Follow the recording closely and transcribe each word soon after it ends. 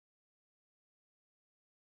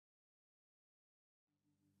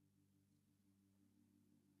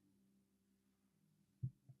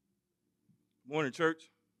Morning, church.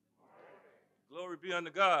 Glory be unto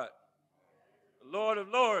God, the Lord of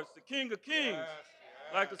lords, the King of kings. Yes.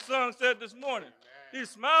 Like the song said this morning, He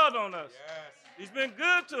smiled on us. Yes. He's been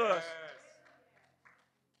good to us.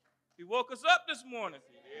 He woke us up this morning.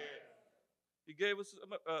 Yes, He gave us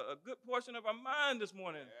a good portion of our mind this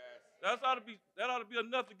morning. Yes. That ought to be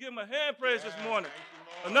enough to give Him a hand praise this morning.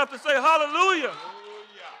 Enough to say hallelujah.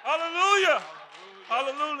 Hallelujah. Hallelujah.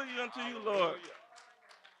 Hallelujah unto you, Lord.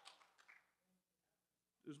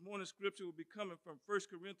 This morning's scripture will be coming from 1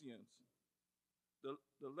 Corinthians, the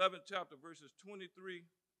 11th chapter, verses 23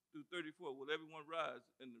 through 34. Will everyone rise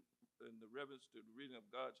in the reverence to the reading of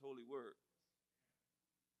God's holy word?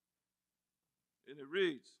 And it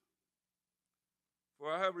reads,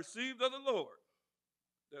 "For I have received of the Lord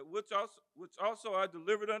that which also I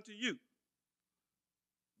delivered unto you,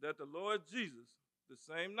 that the Lord Jesus, the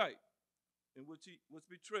same night in which he was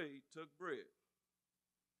betrayed, took bread.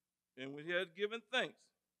 And when he had given thanks,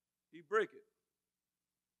 he brake it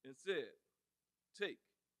and said, Take,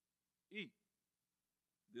 eat.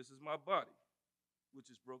 This is my body, which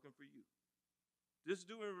is broken for you. This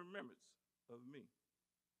do in remembrance of me.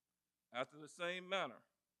 After the same manner,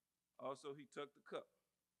 also he took the cup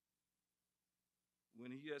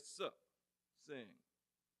when he had supped, saying,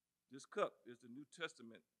 This cup is the New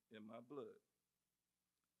Testament in my blood.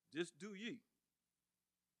 This do ye,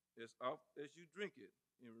 as oft as you drink it,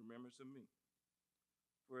 in remembrance of me.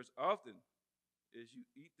 For as often as you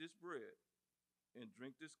eat this bread and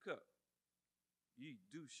drink this cup, ye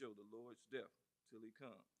do show the Lord's death till he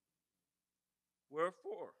come.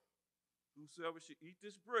 Wherefore, whosoever should eat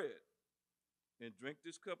this bread and drink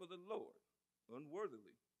this cup of the Lord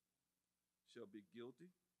unworthily shall be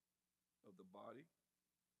guilty of the body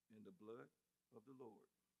and the blood of the Lord.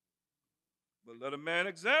 But let a man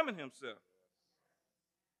examine himself,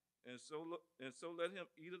 and so let him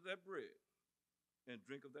eat of that bread and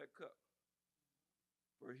drink of that cup.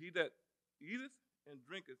 For he that eateth and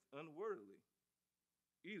drinketh unworthily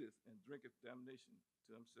eateth and drinketh damnation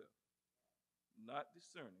to himself, not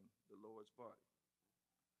discerning the Lord's body.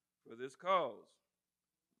 For this cause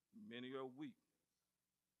many are weak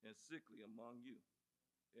and sickly among you,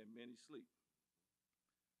 and many sleep.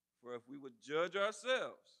 For if we would judge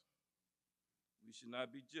ourselves, we should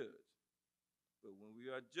not be judged. But when we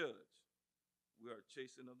are judged, we are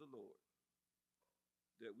chastened of the Lord,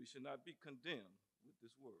 that we should not be condemned with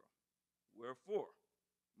this world. Wherefore,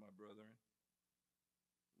 my brethren,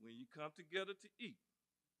 when you come together to eat,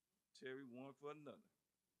 tarry one for another.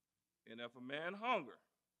 And if a man hunger,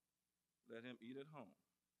 let him eat at home,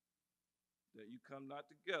 that you come not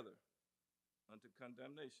together unto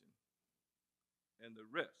condemnation. And the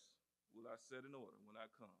rest will I set in order when I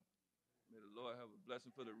come. May the Lord have a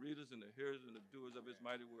blessing for the readers and the hearers and the doers of his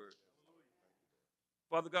mighty word.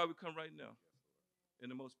 Father God, we come right now in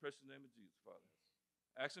the most precious name of Jesus, Father,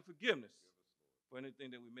 asking forgiveness for anything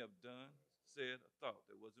that we may have done, said, or thought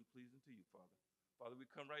that wasn't pleasing to you, Father. Father, we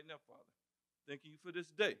come right now, Father, thanking you for this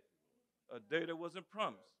day, a day that wasn't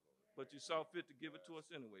promised, but you saw fit to give it to us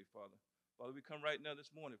anyway, Father. Father, we come right now this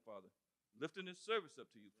morning, Father, lifting this service up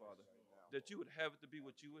to you, Father, that you would have it to be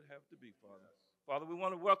what you would have it to be, Father. Father, we want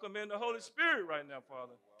to welcome in the Holy Spirit right now,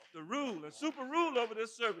 Father, to rule and super rule over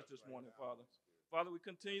this service this morning, Father. Father, we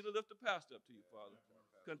continue to lift the pastor up to you, Father.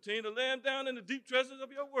 Continue to lay him down in the deep treasures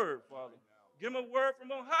of your word, Father. Give him a word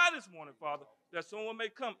from on high this morning, Father, that someone may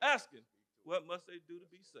come asking, what must they do to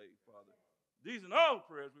be saved, Father? These and all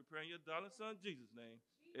prayers we pray in your darling son, Jesus' name.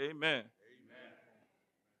 Amen. Amen.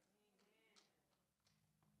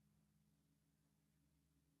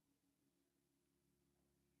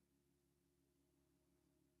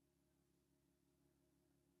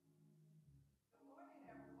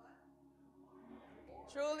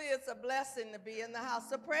 Truly, it's a blessing to be in the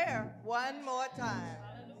house of prayer one more time.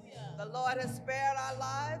 Hallelujah. The Lord has spared our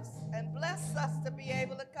lives and blessed us to be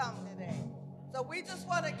able to come today. So we just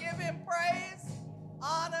want to give him praise,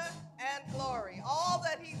 honor, and glory, all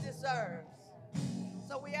that he deserves.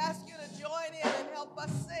 So we ask you to join in and help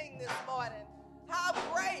us sing this morning. How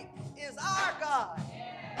great is our God?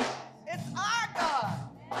 It's our God.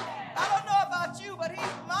 I don't know about you, but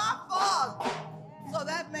he's my Father. So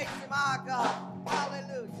that makes him our God.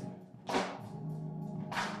 Hallelujah.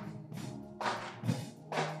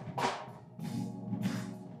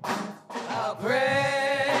 How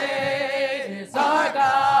great is our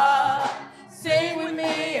God? Sing with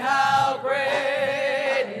me, how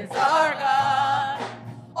great is our God?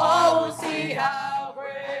 All will see how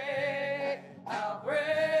great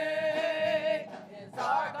is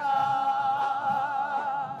our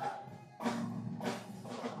God.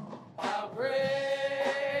 How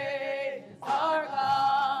great is our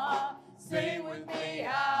God? Sing with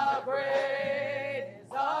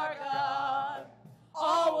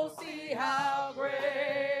see how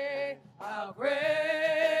great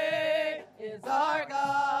is our God.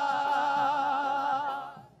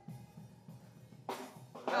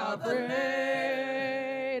 How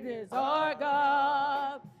great is our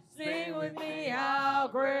God. Sing with me, how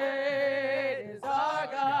great is our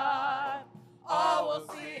God. All will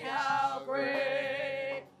see how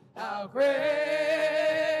great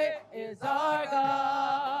is our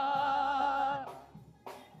God.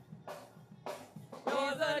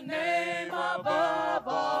 You're the name above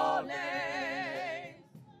all names.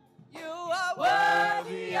 You are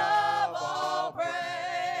worthy of all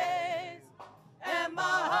praise. And my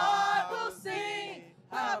heart will sing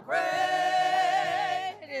how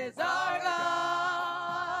great is our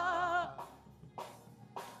God.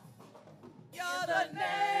 You're the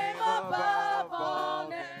name above all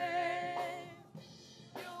names.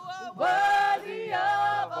 You are worthy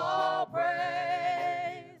of all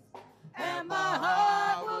praise. And my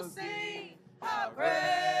heart will sing how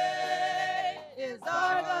great is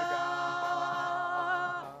our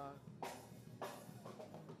God.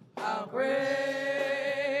 How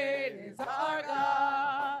great is our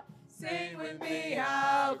God. Sing with me,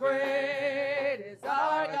 how great is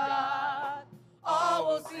our God. All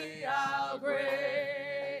will see how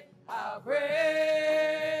great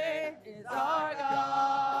is our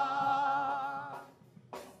God.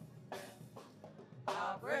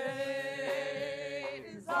 How great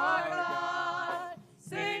is our God.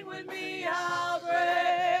 Sing with me, how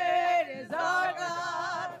great is our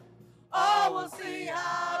God. All will see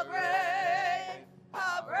how great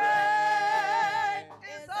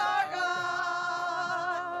is our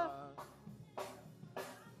God.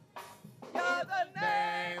 You're the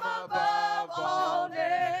name above all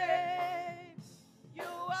names. You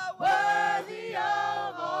are worthy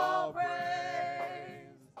of all praise.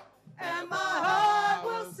 And my heart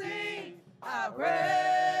will sing how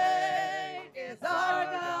great is our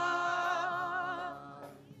God.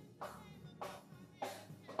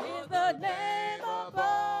 Is the name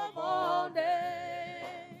above all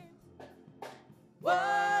names,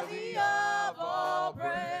 worthy of all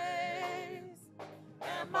praise.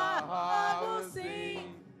 And my heart will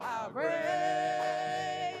sing how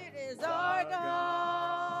great is our God.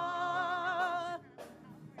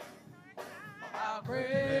 How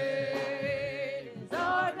great is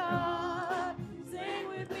our God. Sing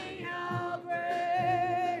with me, how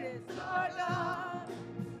great is our God.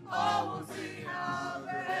 All will see how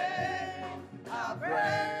great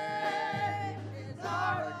is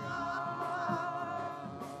our God.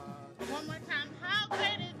 One more time. How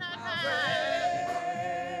great is our How God?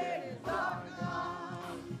 great is our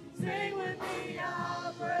God. Sing with me,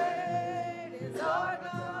 how great is our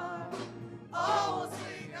God. All will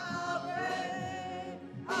sing how great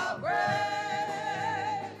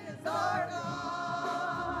is our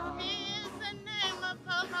God. He is the name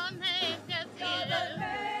above all names. Yes, he You're the is.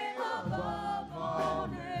 name above all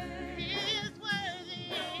names. He is worthy.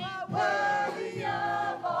 You are worthy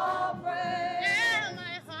of all praise. And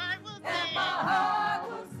my heart will And sing. my heart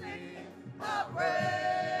will sing how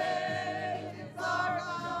great is our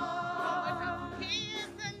God. He is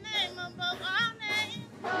the name above all names.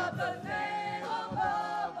 You're the name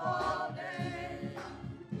above all names.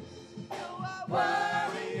 You are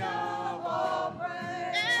worthy of all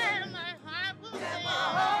praise. And my heart will And sing. my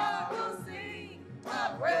heart will sing how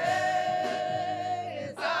great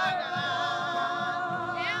is our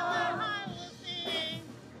God. And my heart will sing.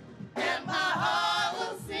 And my heart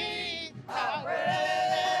will sing how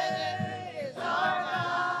great is our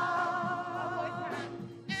God.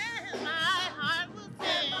 And my heart will And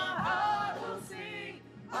sing. my heart will sing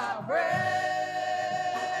how great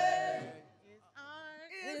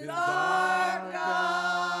is our God.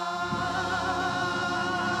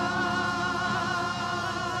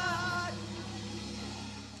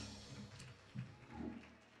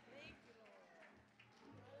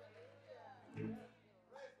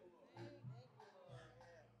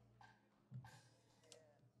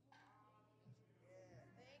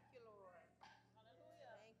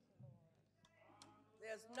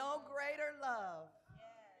 There's no greater love,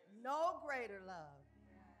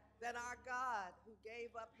 than our God who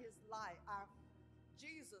gave up his life. Our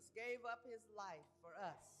Jesus gave up his life for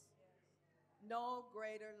us. No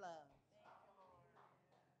greater love.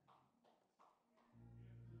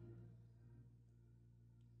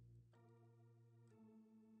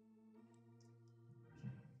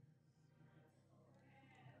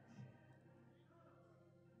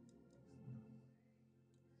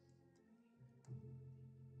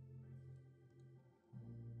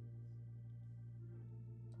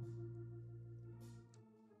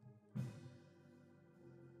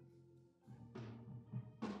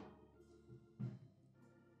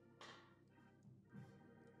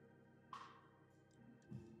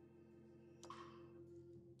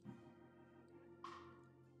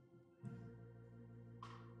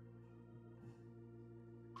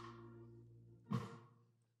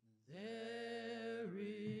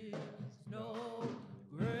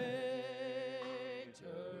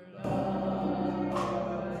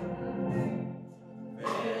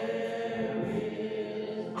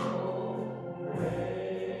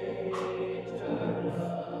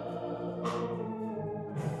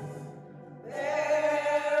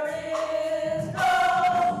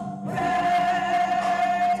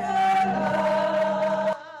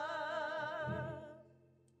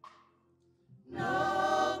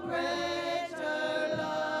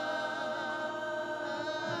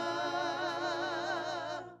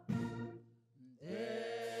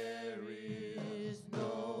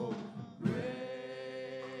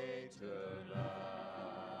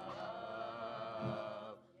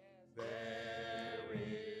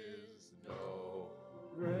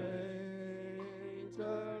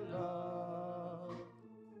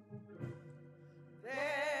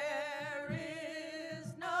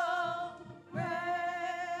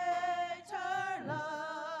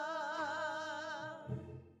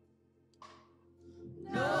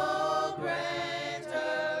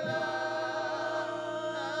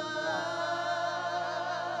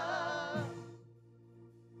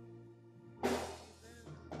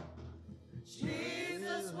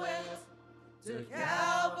 to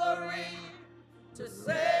Calvary to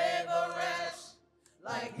save a wretch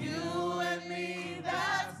like you and me.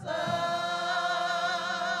 That's love.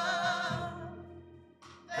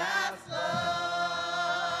 That's love.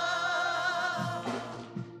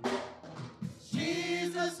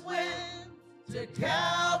 Jesus went to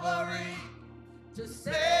Calvary to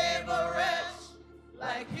save a wretch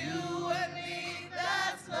like you and me.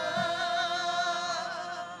 That's love.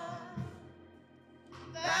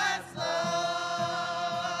 That's love.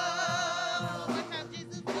 One time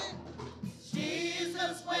Jesus went.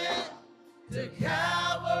 Jesus went to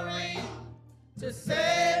Calvary to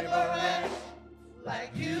save a wretch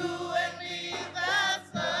like you and me.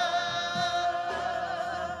 That's love.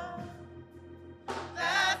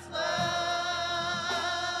 That's love.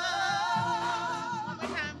 One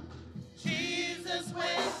more time. Jesus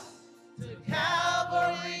went to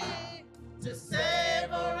Calvary to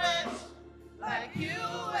save a wretch like you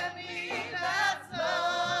and me. That's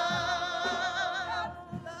love.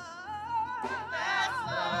 That's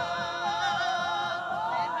love.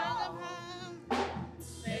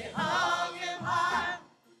 They hung him high.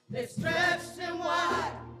 They stretched him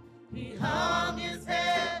wide. He hung his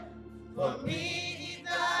head. For me, he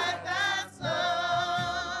died. That's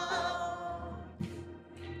love.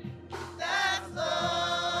 That's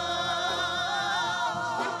love.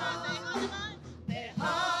 They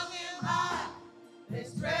hung him high. They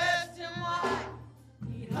stretched him wide.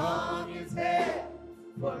 He hung his head.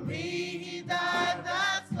 For me, he died.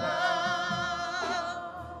 That's love.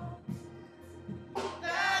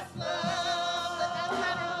 That's love.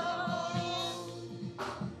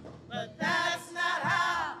 But that's not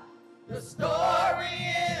how the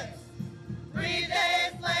story ends. 3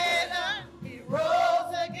 days later, he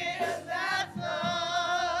rose again. That's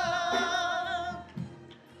love.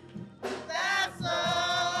 That's love.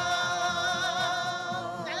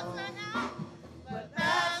 That's not how. But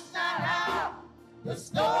that's not how the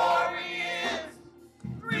story ends.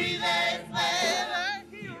 3 days later,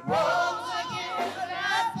 he rose again.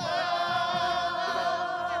 That's love.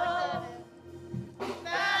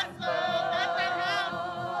 That's love.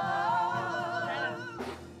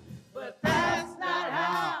 But that's not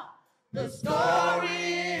how the story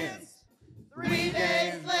ends. 3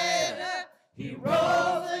 days later, he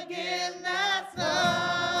rose again. That's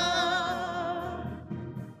love.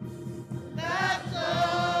 That's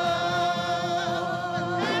love.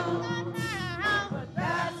 But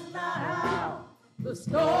that's not how the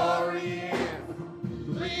story ends.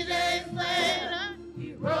 3 days later,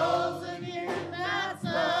 he rose again. That's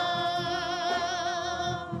love.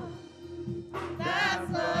 That's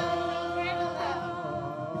love.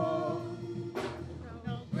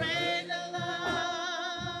 No greater love.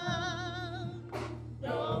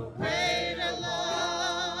 No greater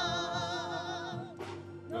love.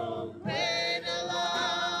 No greater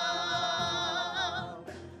love.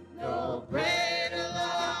 No greater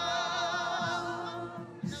love.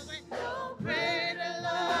 No greater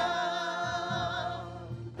love.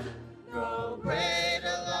 No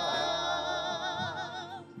greater love.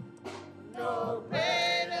 No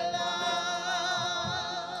greater love.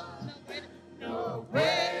 No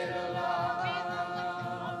greater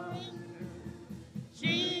love.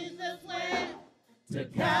 Jesus went to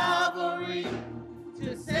Calvary to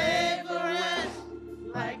save a wretch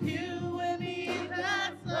like you and me.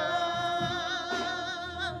 That's love.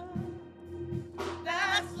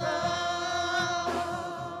 That's love.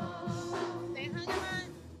 They hung him high.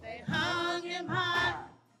 They hung him high.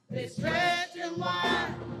 They stretched him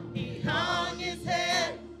wide. He hung his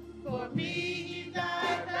head. For me, he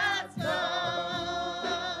died. That's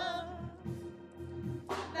love.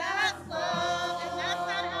 That's love. And that's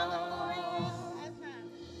not how the story ends. That's not.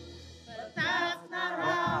 But that's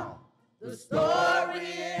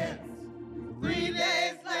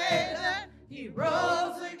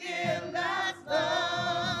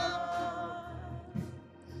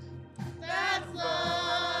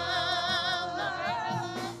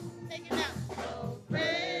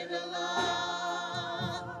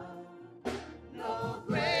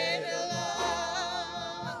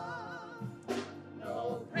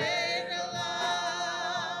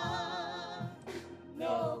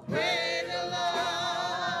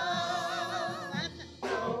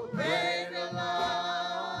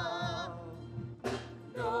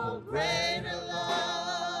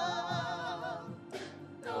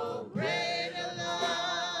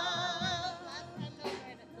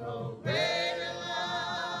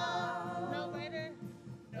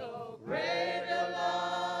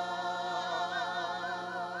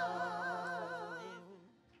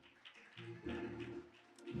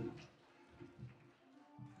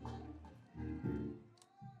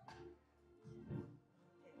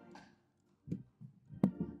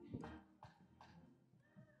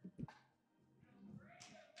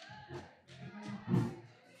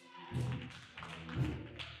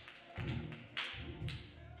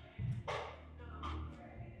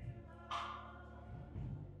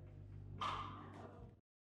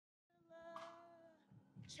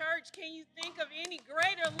Church, can you think of any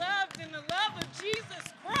greater love than the love of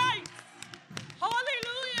Jesus Christ?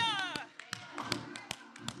 Hallelujah.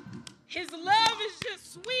 His love is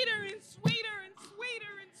just sweeter and sweeter and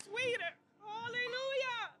sweeter and sweeter.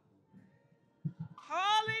 Hallelujah.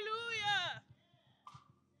 Hallelujah.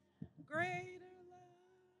 Greater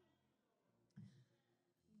love.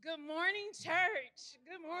 Good morning, church.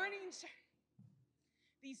 Good morning, church.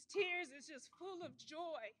 These tears is just full of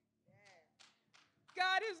joy.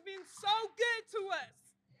 God has been so good to us.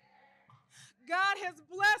 God has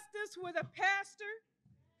blessed us with a pastor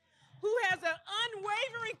who has an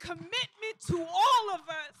unwavering commitment to all of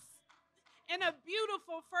us and a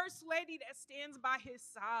beautiful first lady that stands by his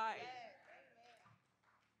side.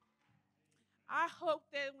 I hope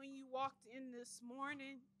that when you walked in this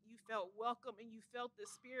morning, you felt welcome and you felt the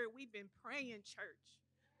Spirit. We've been praying, church.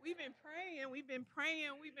 We've been praying.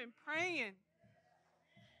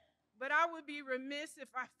 But I would be remiss if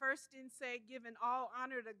I first didn't say, giving all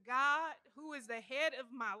honor to God, who is the head of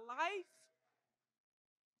my life.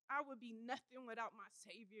 I would be nothing without my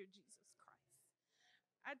Savior, Jesus Christ.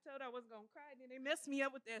 I told I was going to cry, then they messed me up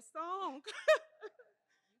with that song.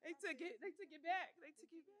 They took it back.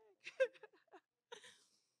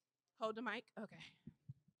 Hold the mic. Okay.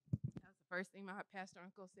 That was the first thing my pastor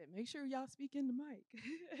uncle said. Make sure y'all speak in the mic.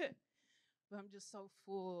 But I'm just so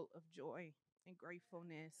full of joy and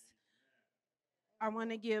gratefulness. I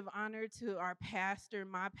want to give honor to our pastor,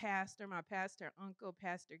 my pastor uncle,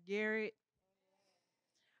 Pastor Garrett.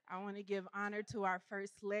 I want to give honor to our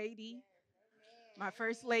first lady, my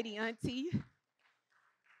first lady auntie.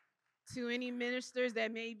 To any ministers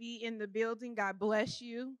that may be in the building, God bless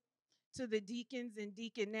you. To the deacons and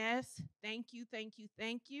deaconess, thank you.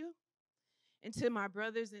 And to my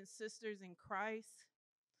brothers and sisters in Christ,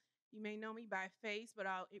 you may know me by face, but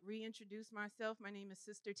I'll reintroduce myself. My name is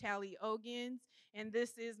Sister Tally Ogins, and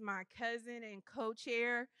this is my cousin and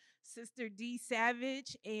co-chair, Sister Dee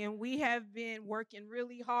Savage, and we have been working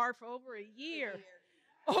really hard for over a year,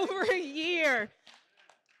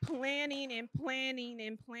 planning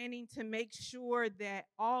to make sure that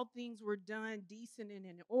all things were done decent and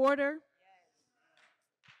in order.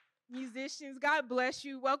 Musicians, God bless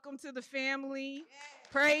you. Welcome to the family.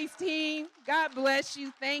 Praise team, God bless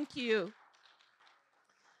you. Thank you.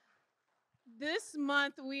 This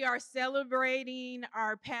month, we are celebrating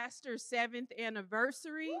our pastor's 7th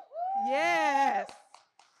anniversary. Yes.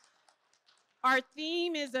 Our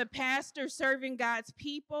theme is a pastor serving God's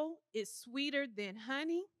people is sweeter than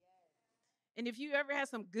honey. And if you ever had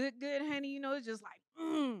some good honey, you know, it's just like,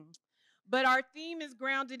 But our theme is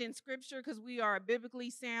grounded in scripture because we are a biblically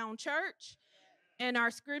sound church. And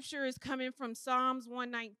our scripture is coming from Psalms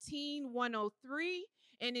 119, 103.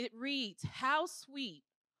 And it reads, how sweet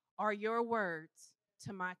are your words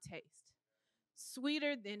to my taste,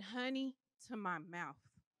 sweeter than honey to my mouth.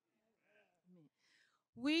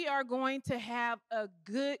 We are going to have a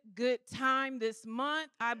good time this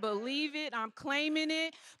month. I believe it. I'm claiming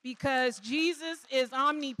it because Jesus is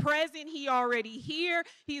omnipresent. He already here.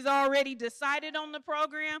 He's already decided on the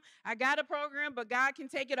program. I got a program, but God can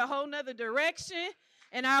take it a whole nother direction.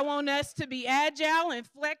 And I want us to be agile and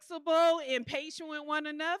flexible and patient with one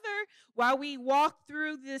another while we walk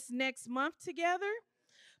through this next month together.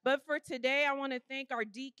 But for today, I want to thank our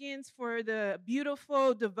deacons for the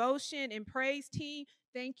beautiful devotion and praise team.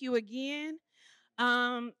 Thank you again.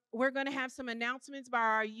 We're going to have some announcements by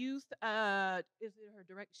our youth. Is it her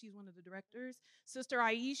direct? She's one of the directors. Sister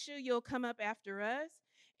Aisha, you'll come up after us.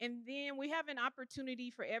 And then we have an opportunity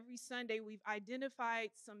for every Sunday. We've identified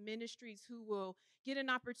some ministries who will get an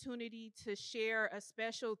opportunity to share a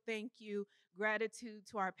special thank you, gratitude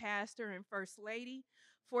to our pastor and first lady.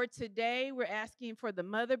 For today, we're asking for the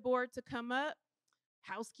motherboard to come up.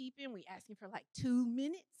 Housekeeping, we asking for like 2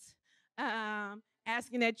 minutes.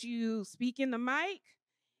 Asking that you speak in the mic.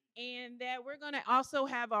 And that we're going to also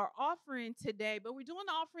have our offering today, but we're doing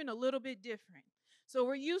the offering a little bit different. So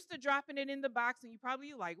we're used to dropping it in the box, and you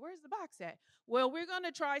probably like, where's the box at? Well, we're going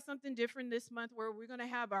to try something different this month where we're going to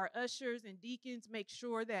have our ushers and deacons make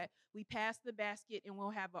sure that we pass the basket and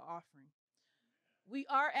we'll have an offering. We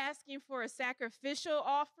are asking for a sacrificial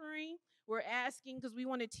offering. We're asking because we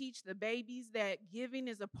want to teach the babies that giving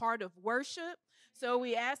is a part of worship. So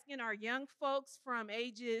we're asking our young folks from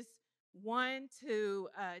ages 1 to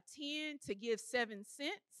 10 to give 7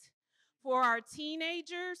 cents. For our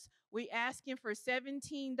teenagers, we're asking for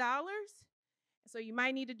 $17. So you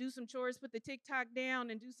might need to do some chores, put the TikTok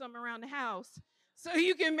down, and do something around the house so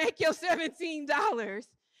you can make your $17.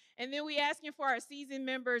 And then we're asking for our seasoned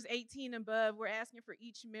members 18 and above. We're asking for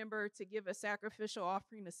each member to give a sacrificial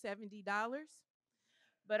offering of $70.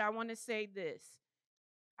 But I want to say this.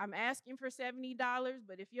 I'm asking for $70,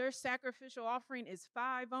 but if your sacrificial offering is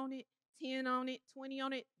 5 on it, 10 on it, 20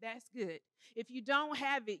 on it, that's good. If you don't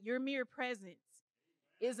have it, your mere presence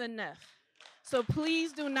is enough. So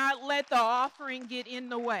please do not let the offering get in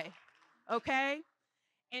the way, okay?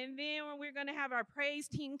 And then when we're going to have our praise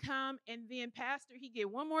team come, and then Pastor, he get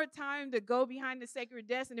one more time to go behind the sacred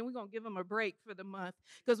desk, and then we're going to give him a break for the month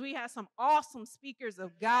because we have some awesome speakers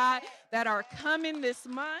of God that are coming this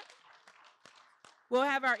month. We'll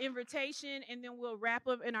have our invitation, and then we'll wrap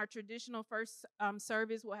up in our traditional first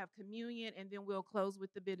service. We'll have communion, and then we'll close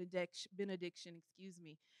with the benediction.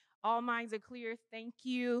 All minds are clear. Thank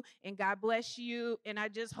you, and God bless you. And I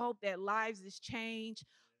just hope that lives is changed.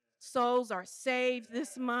 Souls are saved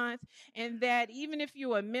this month, and that even if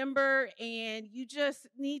you're a member and you just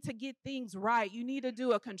need to get things right, you need to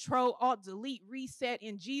do a Control Alt Delete reset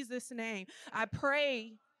in Jesus' name. I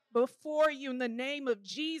pray before you in the name of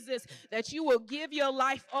Jesus that you will give your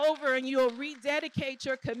life over and you'll rededicate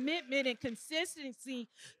your commitment and consistency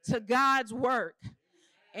to God's work.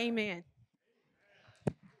 Amen.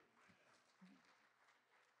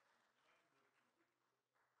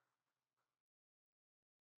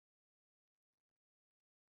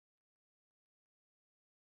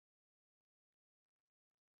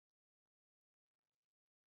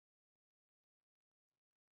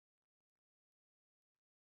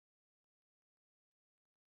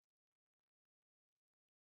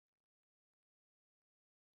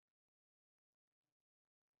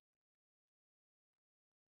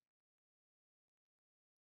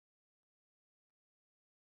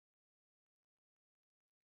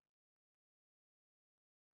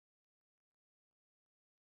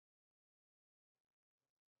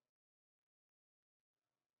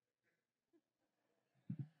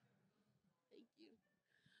 Thank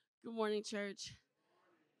you. Good morning, church.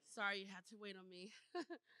 Sorry you had to wait on me.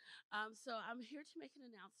 So I'm here to make an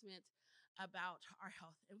announcement about our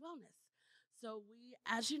health and wellness. So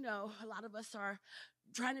as you know, a lot of us are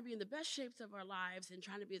trying to be in the best shapes of our lives and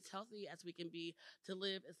trying to be as healthy as we can be to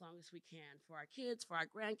live as long as we can for our kids, for our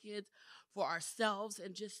grandkids, for ourselves,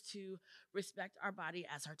 and just to respect our body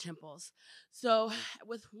as our temples. So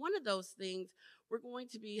with one of those things, we're going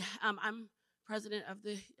to be, I'm president of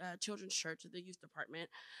the children's church of the youth department,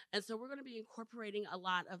 and so we're going to be incorporating a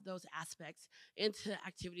lot of those aspects into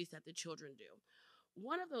activities that the children do.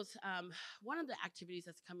 One of the activities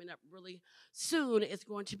that's coming up really soon is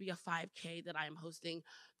going to be a 5K that I am hosting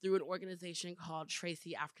through an organization called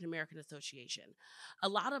Tracy African American Association. A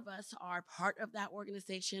lot of us are part of that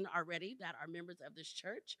organization already that are members of this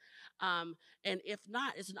church. And if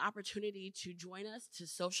not, it's an opportunity to join us, to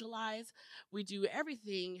socialize. We do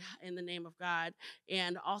everything in the name of God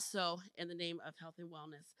and also in the name of health and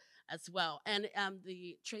wellness as well. And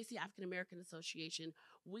the Tracy African American Association,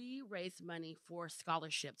 we raise money for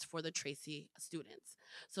scholarships for the Tracy students.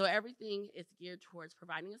 So everything is geared towards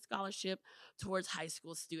providing a scholarship towards high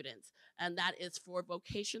school students, and that is for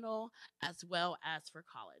vocational as well as for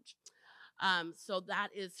college. So that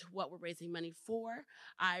is what we're raising money for.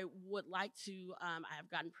 I would like to, I have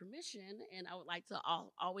gotten permission, and I would like to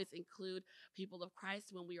always include people of Christ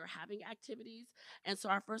when we are having activities. And so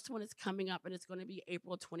our first one is coming up, and it's going to be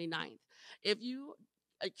April 29th. If you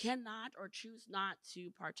cannot or choose not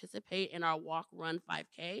to participate in our walk run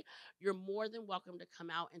 5K, you're more than welcome to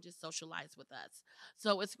come out and just socialize with us.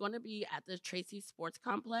 So it's going to be at the Tracy Sports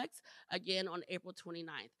Complex again on April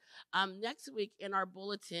 29th. Next week in our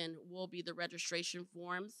bulletin will be the registration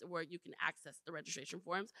forms where you can access the registration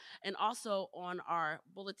forms, and also on our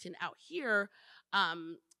bulletin out here,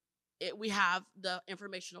 we have the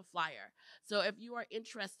informational flyer. So if you are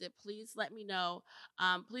interested, please let me know.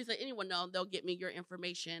 Please let anyone know. They'll get me your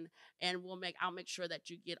information, and I'll make sure that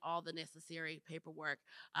you get all the necessary paperwork.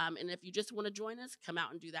 And if you just want to join us, come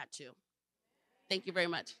out and do that too. Thank you very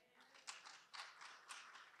much.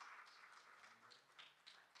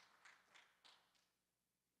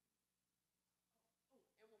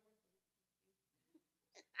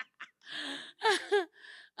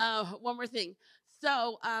 One more thing.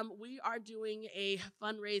 So we are doing a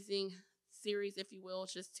fundraising series, if you will.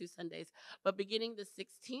 It's just 2 Sundays. But beginning the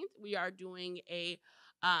 16th, we are doing do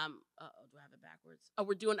I have it backwards? Oh,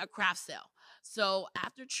 we're doing a craft sale. So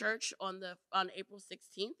after church on April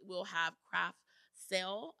 16th, we'll have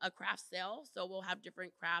a craft sale. So we'll have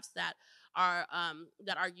different crafts that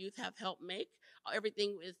our youth have helped make.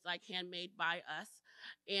 Everything is like handmade by us.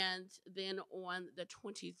 And then on the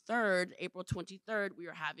 23rd, April 23rd, we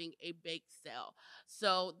are having a bake sale.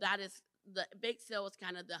 So that is the bake sale is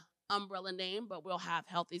kind of the umbrella name, but we'll have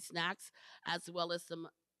healthy snacks as well as some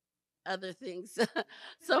other things,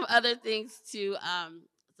 some other things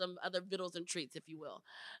some other vittles and treats, if you will.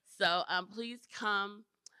 So please come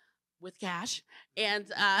with cash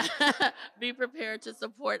and be prepared to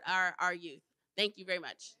support our youth. Thank you very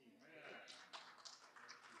much.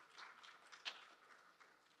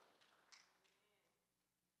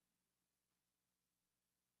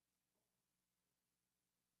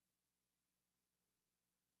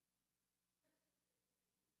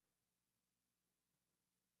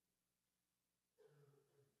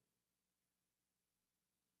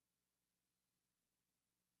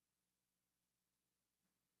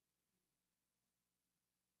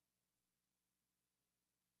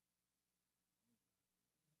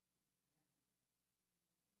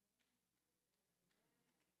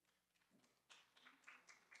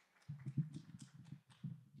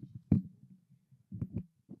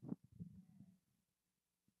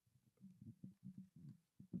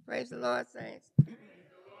 Praise the Lord, saints.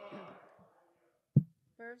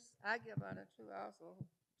 First, I give honor to also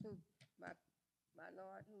to my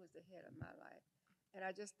Lord, who is the head of my life. And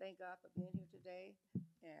I just thank God for being here today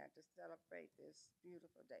and to celebrate this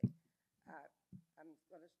beautiful day. I'm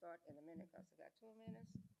going to start in a minute because I got 2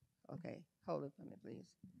 minutes. Okay, hold it for me,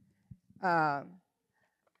 please.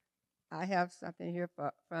 I have something here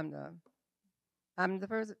I'm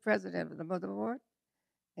the first president of the Mother Board,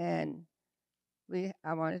 and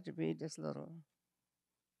I wanted to read this little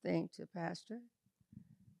thing to Pastor.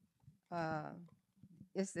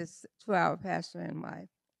 It's this to our pastor and wife.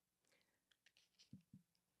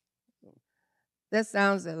 That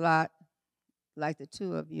sounds a lot like the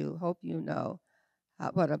two of you. Hope you know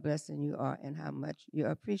what a blessing you are and how much you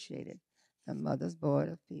appreciated the Mother's Board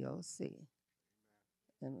of POC.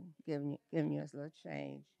 And giving you a little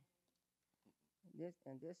change. This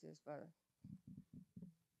is for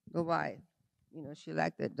the wife. You know, she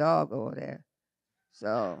liked that dog over there.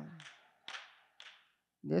 So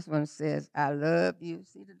this one says, I love you.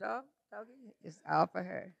 See the dog? Doggy? It's all for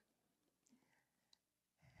her.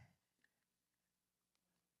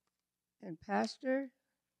 And Pastor,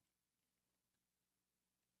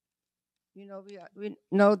 you know, we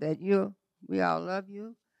know that we all love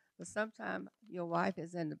you, but sometimes your wife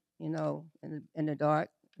is in the dark,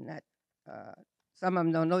 and that some of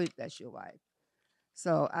them don't know that's your wife.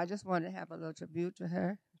 So I just want to have a little tribute to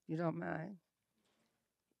her, if you don't mind.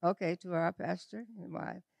 Okay, to our pastor and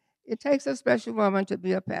wife. It takes a special woman to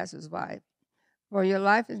be a pastor's wife, for your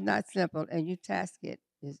life is not simple, and you task it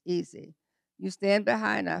is easy. You stand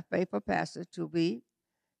behind our faithful pastor to weep.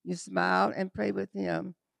 You smile and pray with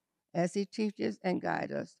him as he teaches and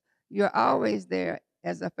guides us. You're always there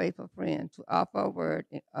as a faithful friend to offer a word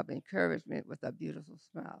of encouragement with a beautiful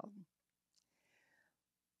smile.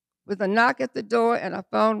 With a knock at the door and a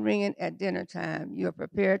phone ringing at dinner time, you are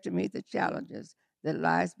prepared to meet the challenges that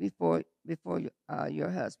lies before your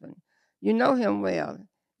husband. You know him well.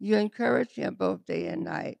 You encourage him both day and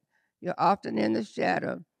night. You're often in the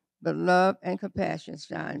shadow, but love and compassion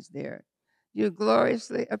shines there. You're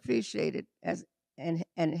gloriously appreciated as an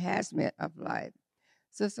enhancement of life.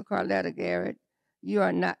 Sister Carletta Garrett, you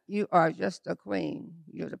are just a queen.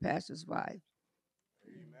 You're the pastor's wife.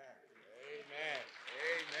 Amen. Amen.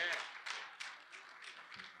 Amen.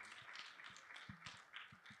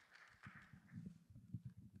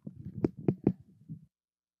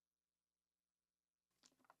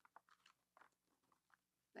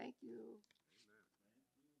 Thank you.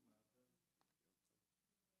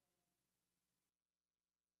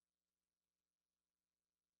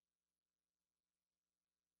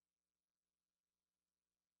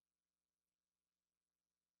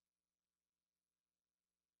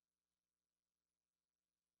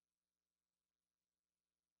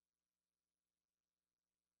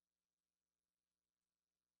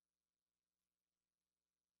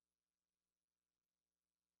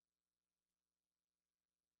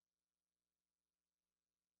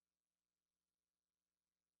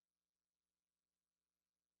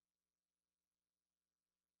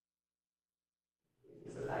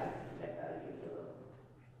 It's a light that gives you a little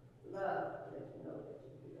love to let you know that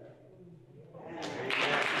you do love you.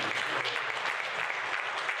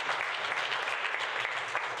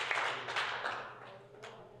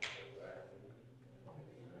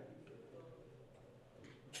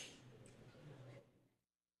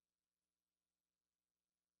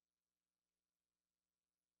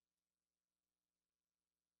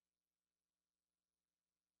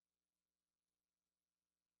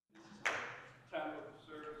 Time of the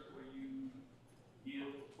service where you give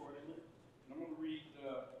accordingly. And I'm going to read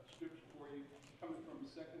scripture for you coming from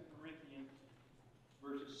 2 Corinthians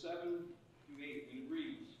verses 7 through 8. And it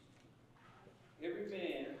reads, every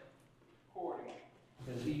man according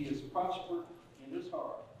as he is prospered in his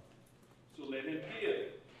heart, so let him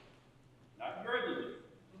give.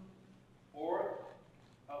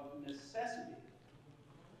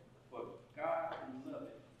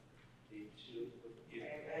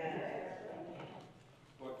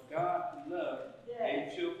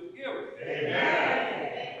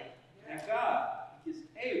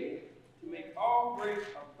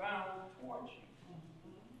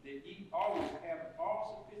 that ye always have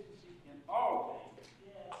all sufficiency in all things,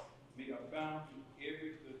 may abound to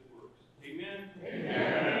every good work. Amen.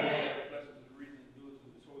 Amen. Bless us to the reason and do it to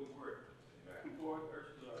this holy word. Before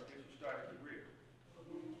Ursula, I guess you started to read.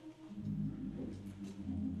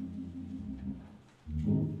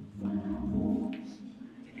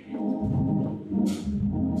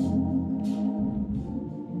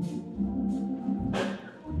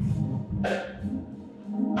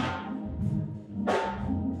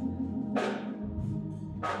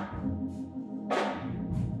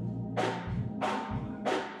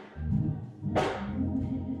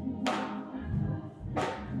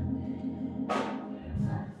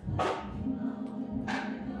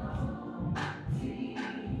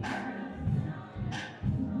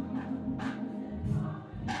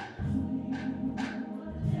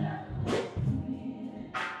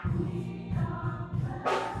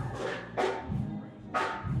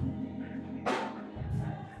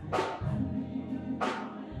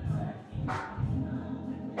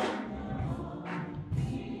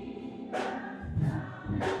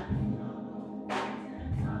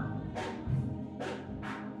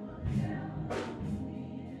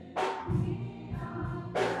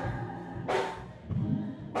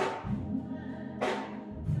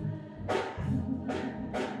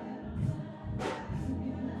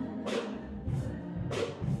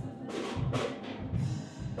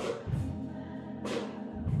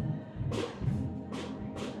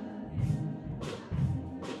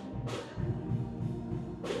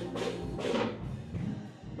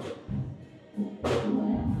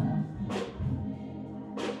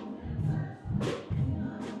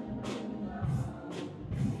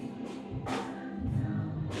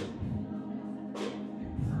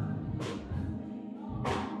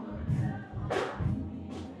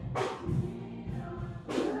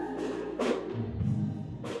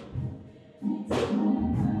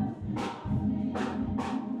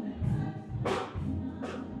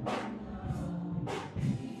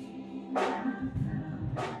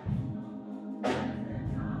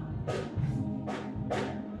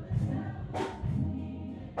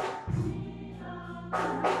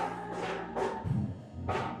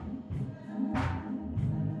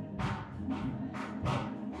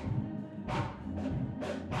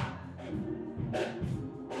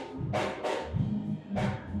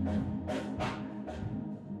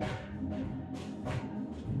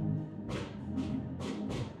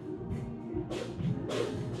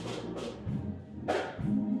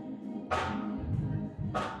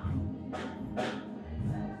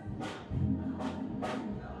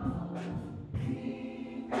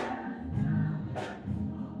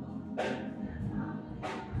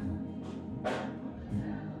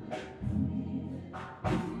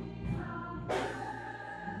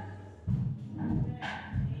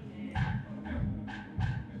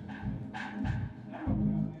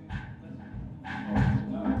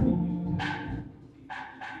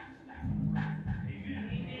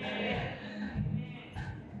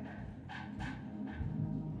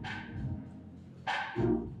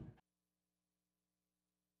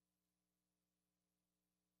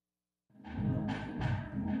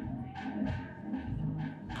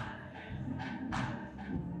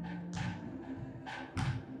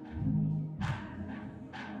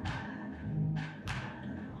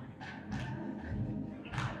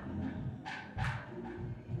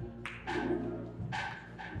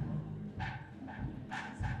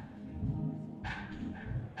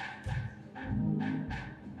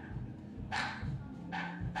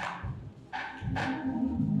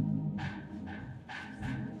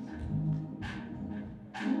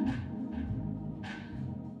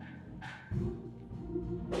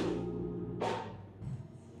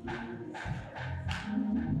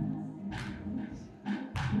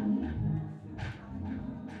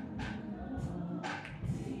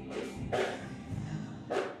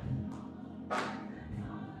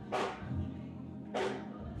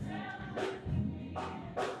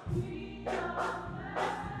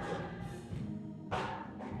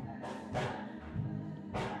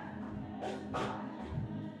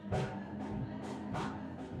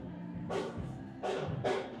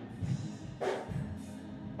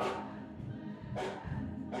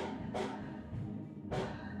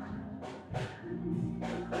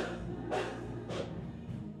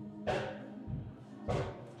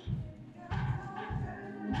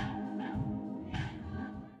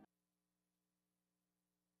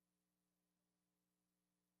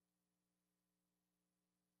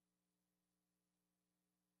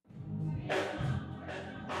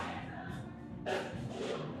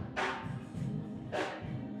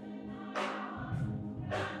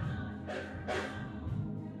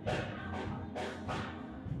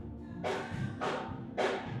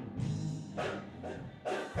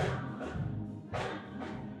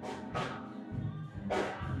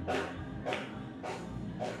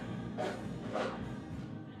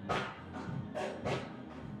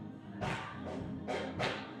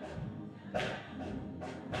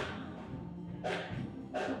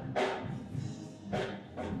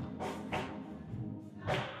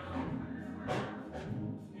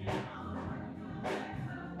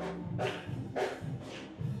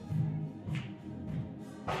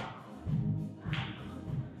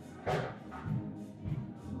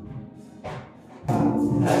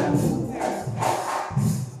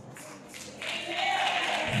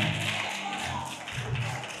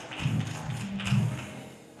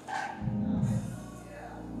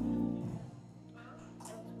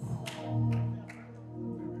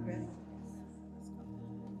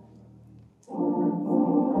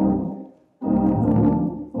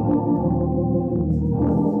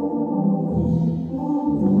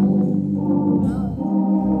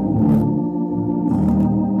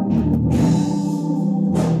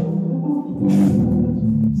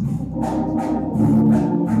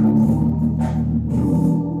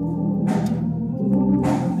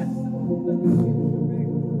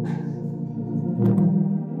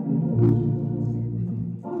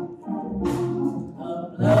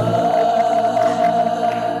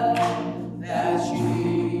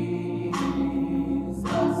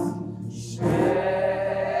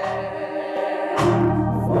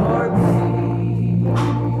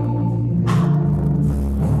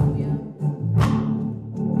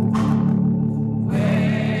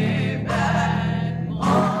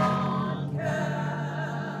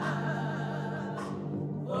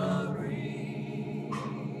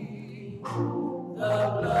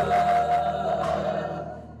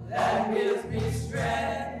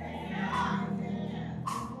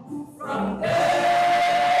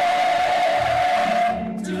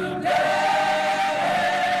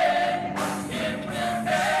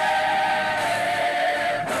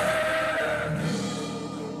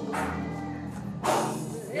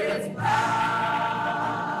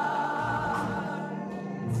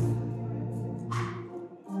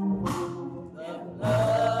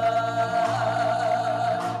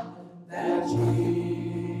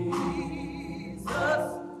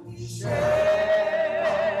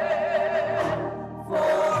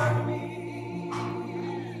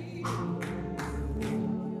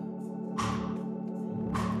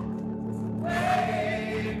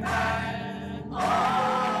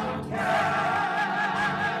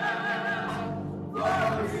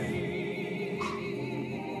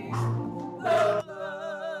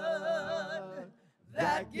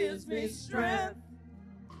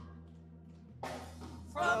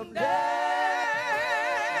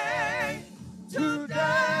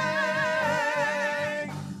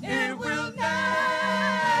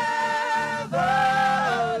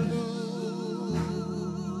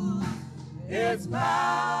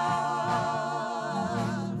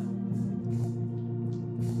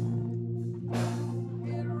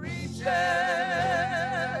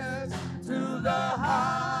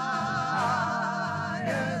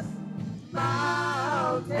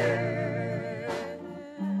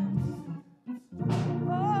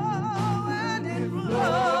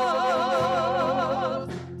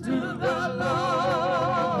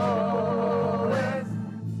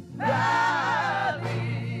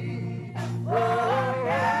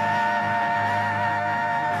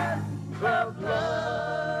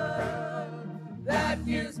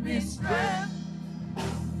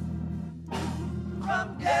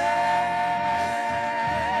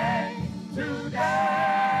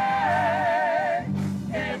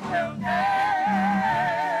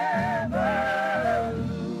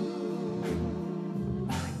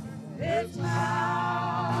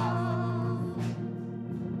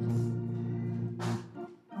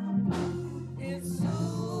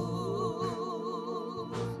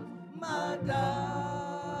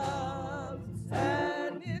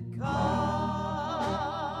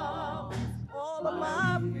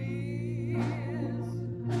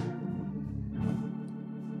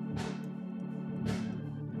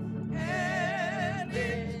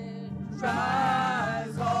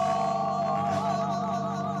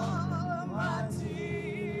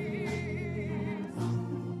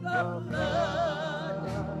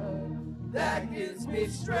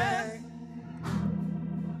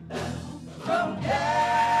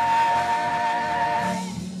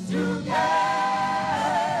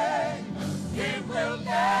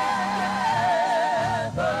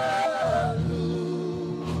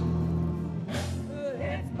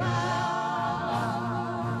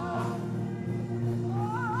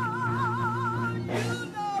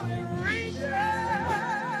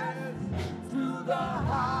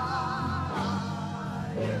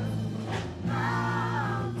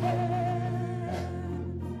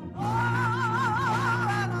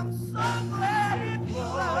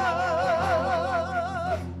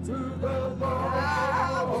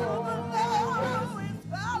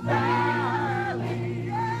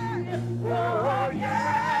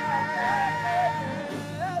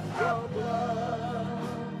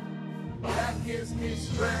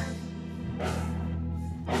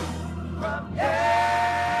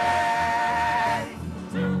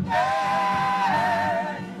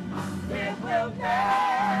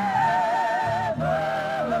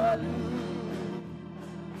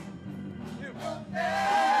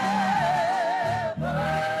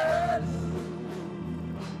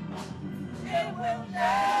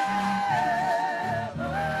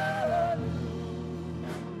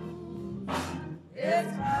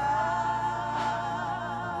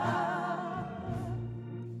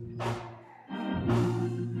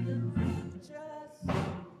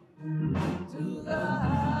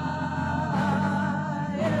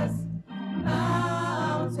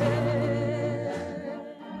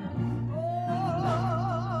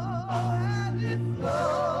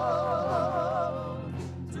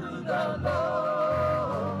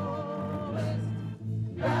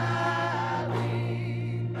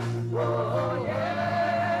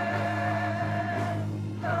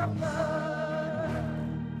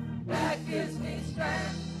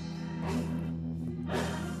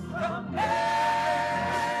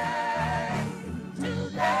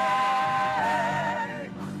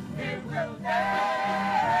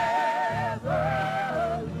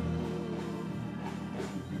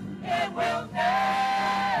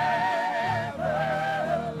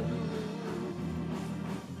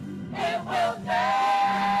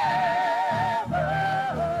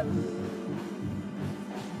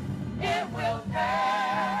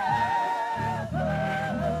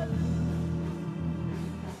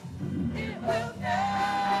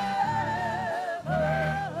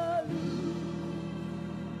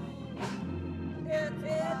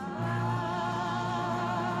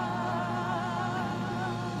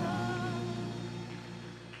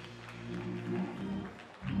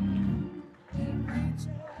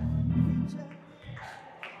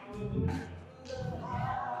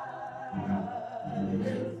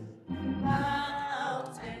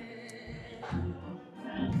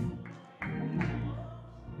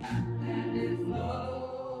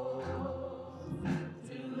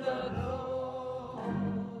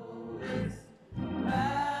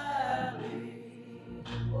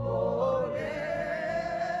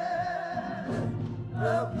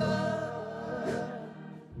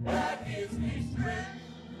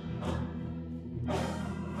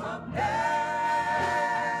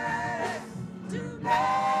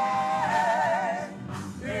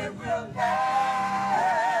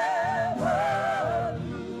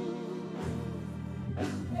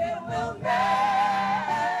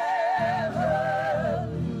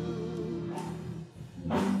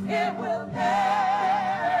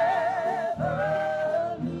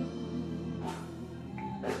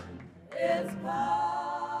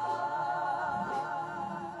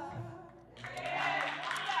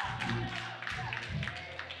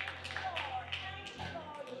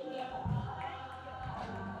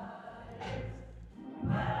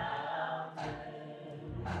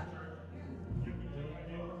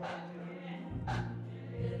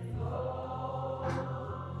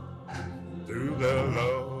 Through the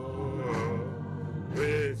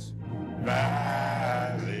lowest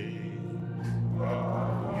valley,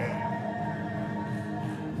 oh yeah,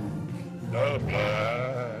 the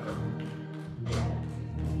blood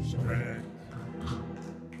strength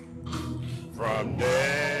from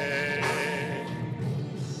day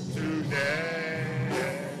to day.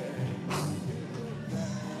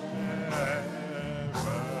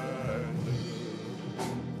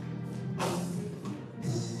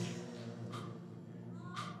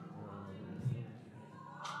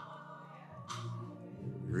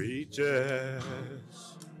 Reaches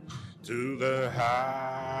to the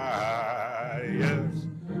highest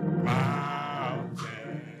mountain.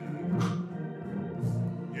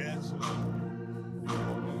 Yes, Lord.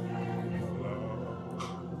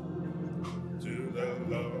 To the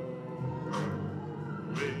lowest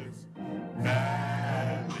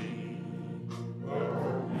valley.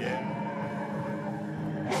 Oh, yeah.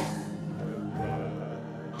 The blood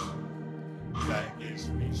that gives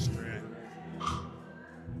me strength.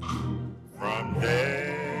 From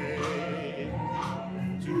day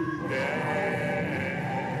to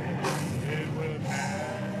day, it will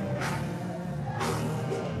never,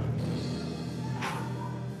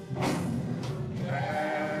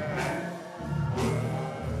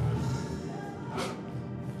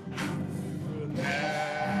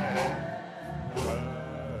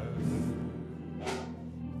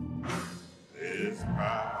 this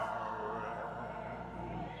power.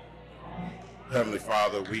 Heavenly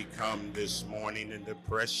Father, we come this morning in the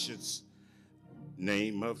precious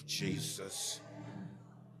name of Jesus.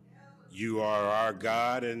 You are our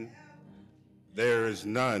God, and there is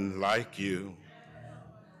none like you.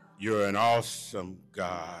 You're an awesome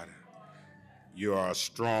God. You are a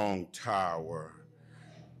strong tower,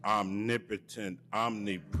 omnipotent,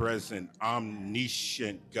 omnipresent,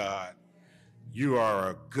 omniscient God. You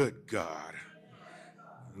are a good God.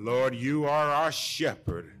 Lord, you are our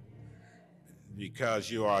shepherd. Because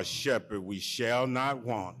you are a shepherd, we shall not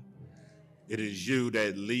want. It is you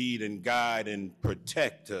that lead and guide and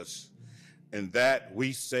protect us. And that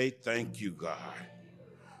we say thank you, God.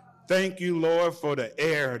 Thank you, Lord, for the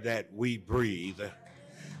air that we breathe.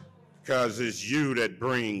 Because it's you that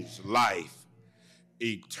brings life,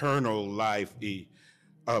 eternal life,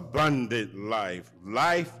 abundant life,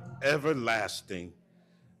 life everlasting.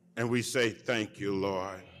 And we say thank you,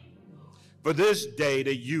 Lord, for this day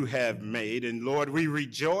that you have made. And Lord, we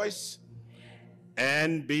rejoice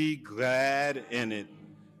and be glad in it.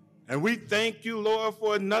 And we thank you, Lord,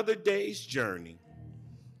 for another day's journey.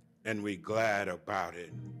 And we're glad about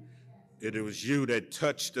it. It was you that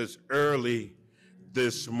touched us early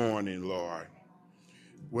this morning, Lord,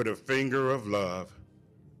 with a finger of love.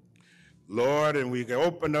 Lord, and we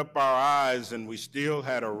opened up our eyes and we still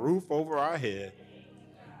had a roof over our head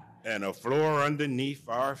and a floor underneath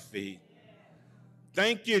our feet.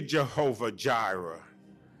 Thank you, Jehovah Jireh.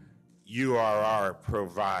 You are our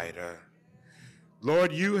provider.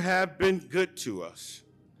 Lord, you have been good to us,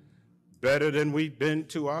 better than we've been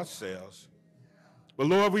to ourselves. But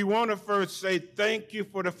Lord, we want to first say thank you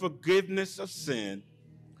for the forgiveness of sin,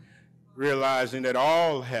 realizing that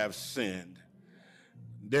all have sinned.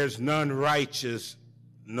 There's none righteous,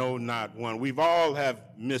 no, not one. We've all have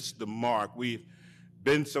missed the mark. We've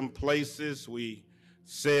been some places, we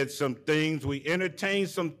said some things, we entertained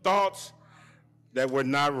some thoughts that were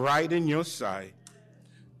not right in your sight.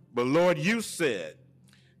 But Lord, you said,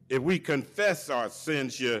 if we confess our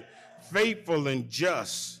sins, you're faithful and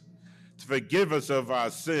just to forgive us of our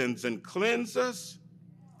sins and cleanse us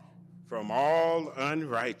from all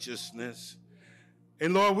unrighteousness.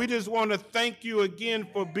 And Lord, we just want to thank you again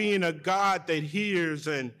for being a God that hears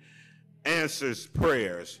and answers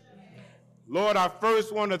prayers. Lord, I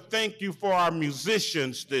first want to thank you for our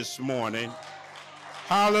musicians this morning.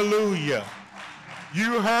 Hallelujah.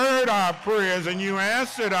 You heard our prayers and you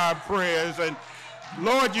answered our prayers. And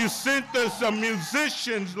Lord, you sent us some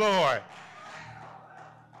musicians, Lord,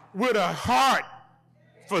 with a heart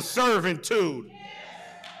for servitude,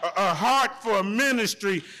 a heart for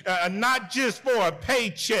ministry, not just for a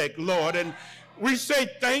paycheck, Lord. And we say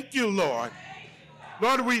thank you, Lord.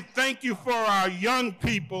 Lord, we thank you for our young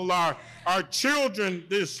people, our children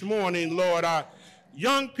this morning, Lord, our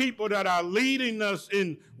young people that are leading us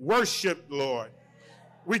in worship, Lord.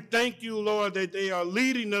 We thank you, Lord, that they are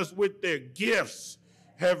leading us with their gifts,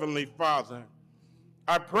 Heavenly Father.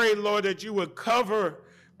 I pray, Lord, that you would cover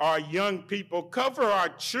our young people, cover our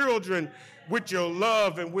children with your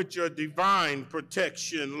love and with your divine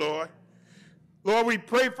protection, Lord. Lord, we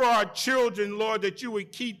pray for our children, Lord, that you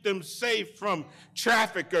would keep them safe from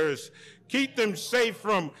traffickers, keep them safe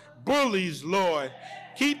from bullies, Lord.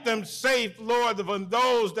 Keep them safe, Lord, from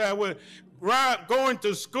those that were going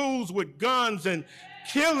to schools with guns and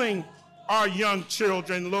killing our young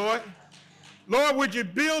children, Lord. Lord, would you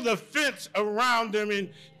build a fence around them and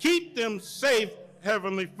keep them safe,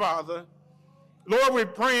 Heavenly Father. Lord, we're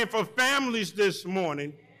praying for families this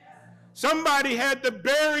morning. Somebody had to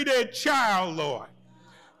bury their child, Lord.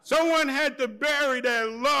 Someone had to bury their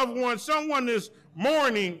loved one. Someone is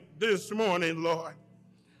mourning this morning, Lord.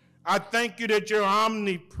 I thank you that your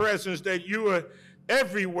omnipresence, that you are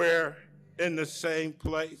everywhere in the same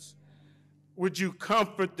place. Would you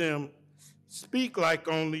comfort them? Speak like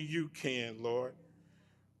only you can, Lord.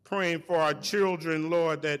 Praying for our children,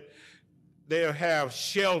 Lord, that they'll have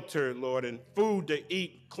shelter, Lord, and food to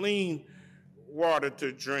eat, clean water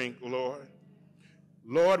to drink, Lord.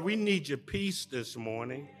 Lord, we need your peace this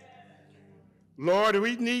morning. Lord,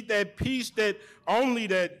 we need that peace that only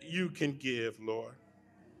that you can give, Lord.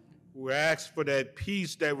 We ask for that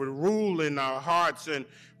peace that would rule in our hearts and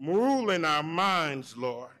rule in our minds,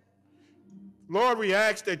 Lord. Lord, we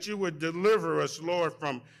ask that you would deliver us, Lord,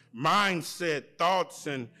 from mindset, thoughts,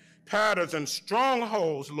 and patterns and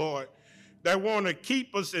strongholds, Lord, that want to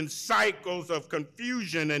keep us in cycles of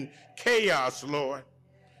confusion and chaos, Lord.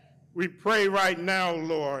 We pray right now,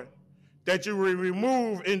 Lord, that you will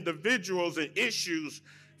remove individuals and issues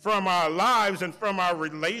from our lives and from our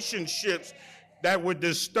relationships that would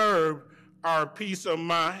disturb our peace of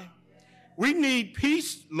mind. We need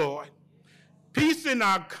peace, Lord. Peace in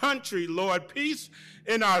our country, Lord. Peace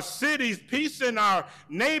in our cities. Peace in our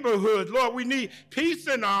neighborhoods, Lord. We need peace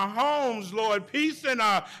in our homes, Lord. Peace in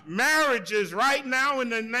our marriages right now in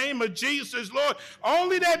the name of Jesus, Lord.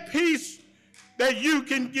 Only that peace that you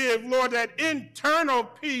can give, Lord, that internal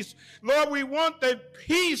peace. Lord, we want that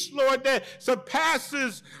peace, Lord, that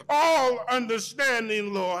surpasses all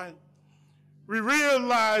understanding, Lord. We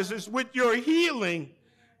realize it's with your healing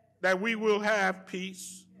that we will have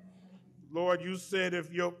peace. Lord, you said if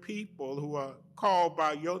your people who are called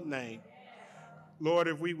by your name, Lord,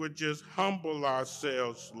 if we would just humble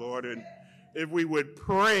ourselves, Lord, and if we would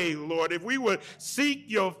pray, Lord, if we would seek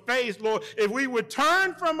your face, Lord, if we would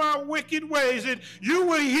turn from our wicked ways, and you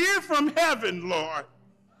would hear from heaven, Lord,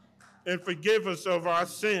 and forgive us of our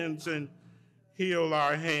sins and heal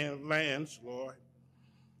our lands, Lord.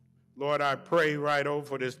 Lord, I pray right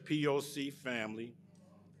over this POC family.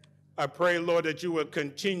 I pray, Lord, that you would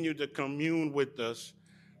continue to commune with us.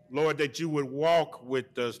 Lord, that you would walk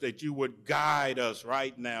with us, that you would guide us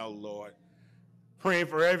right now, Lord. Praying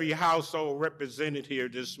for every household represented here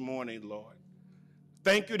this morning, Lord.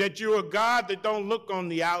 Thank you that you're a God that don't look on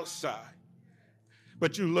the outside,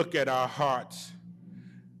 but you look at our hearts.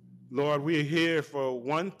 Lord, we're here for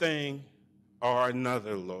one thing or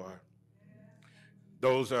another, Lord.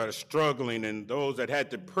 Those that are struggling and those that had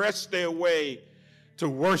to press their way to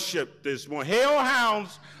worship this morning.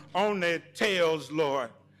 Hellhounds on their tails, Lord.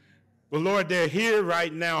 But Lord, they're here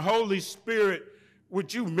right now. Holy Spirit,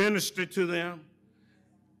 would you minister to them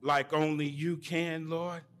like only you can,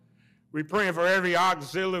 Lord? We're praying for every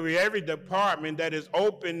auxiliary, every department that is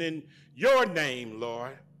open in your name,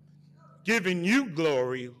 Lord, giving you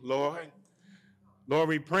glory, Lord. Lord,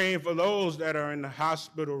 we're praying for those that are in the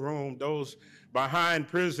hospital room, those behind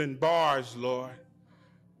prison bars, Lord.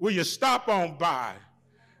 Will you stop on by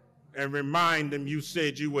and remind them you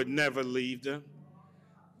said you would never leave them,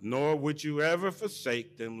 nor would you ever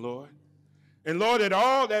forsake them, Lord. And Lord, that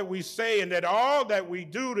all that we say and that all that we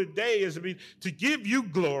do today is to give you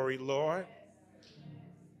glory, Lord.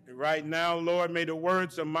 And right now, Lord, may the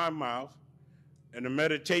words of my mouth, and the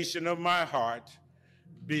meditation of my heart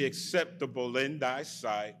be acceptable in thy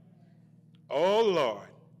sight. O Lord,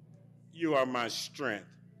 you are my strength,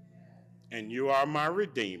 and you are my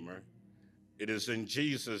redeemer. It is in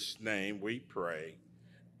Jesus' name we pray.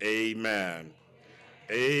 Amen.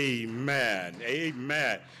 Amen.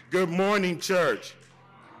 Amen. Good morning, church.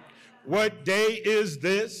 What day is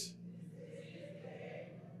this?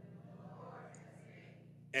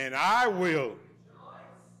 And I'll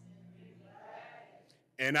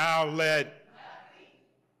let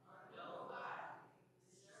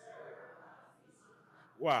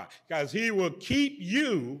why? Because he will keep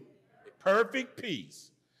you in perfect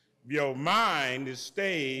peace. Your mind is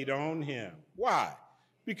stayed on him. Why?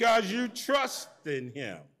 Because you trust in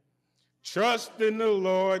him. Trust in the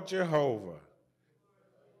Lord Jehovah.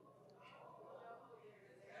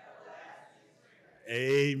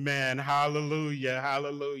 Amen. Hallelujah.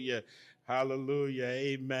 Hallelujah. Hallelujah.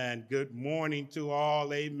 Amen. Good morning to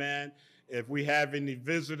all. Amen. If we have any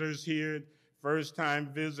visitors here,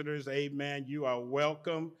 first-time visitors, amen, you are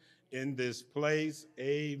welcome in this place.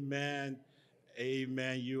 Amen.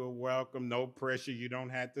 Amen. You are welcome. No pressure. You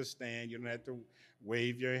don't have to stand. You don't have to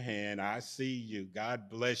wave your hand. I see you. God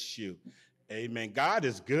bless you. Amen. God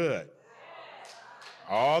is good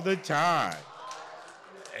all the time.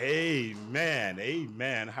 Amen.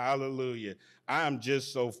 Amen. Hallelujah. I'm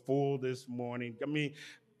just so full this morning. I mean,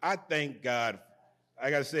 I thank God.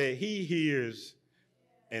 Like I said, he hears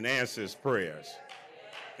and answers prayers.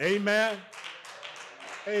 Amen.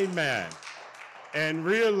 Amen. And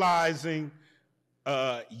realizing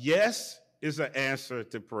yes is an answer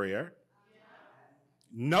to prayer.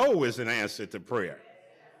 No is an answer to prayer.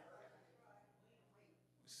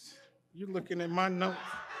 You looking at my notes?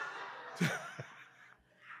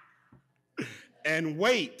 And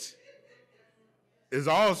wait is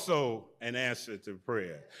also an answer to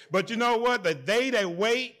prayer. But you know what? The day they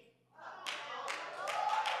wait,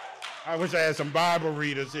 I wish I had some Bible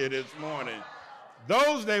readers here this morning.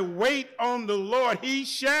 Those that wait on the Lord, he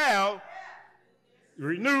shall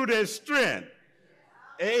renew their strength.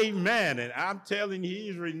 Amen. And I'm telling you,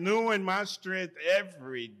 he's renewing my strength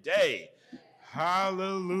every day.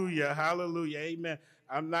 Hallelujah. Hallelujah. Amen.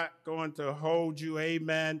 I'm not going to hold you.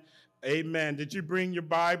 Amen. Amen. Did you bring your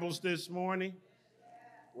Bibles this morning?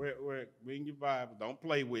 Bring your Bible. Don't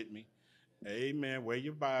play with me. Amen. Where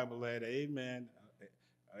your Bible at? Amen.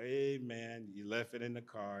 Amen. You left it in the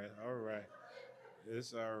car. All right.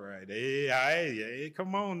 It's all right. Hey,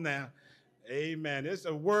 come on now. Amen. It's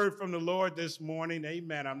a word from the Lord this morning.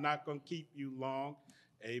 Amen. I'm not going to keep you long.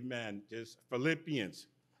 Amen. Just Philippians,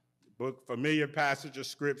 book, familiar passage of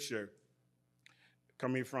scripture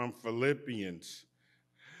coming from Philippians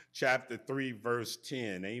chapter 3, verse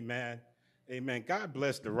 10. Amen. Amen. God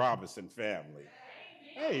bless the Robinson family.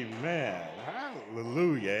 Amen.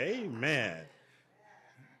 Hallelujah. Amen.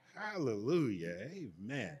 Hallelujah.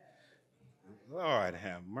 Amen. Lord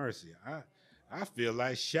have mercy. I feel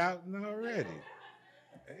like shouting already.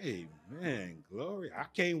 Amen. Glory. I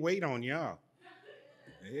can't wait on y'all.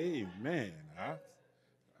 Amen. I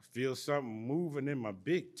feel something moving in my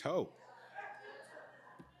big toe.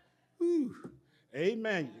 Whew.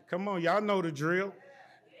 Amen. Come on, y'all know the drill.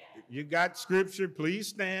 You got scripture, please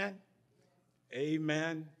stand.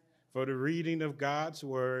 Amen. For the reading of God's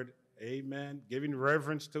word. Amen. Giving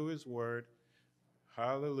reverence to his word.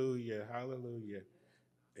 Hallelujah. Hallelujah.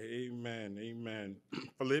 Amen. Amen.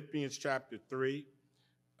 Philippians chapter 3.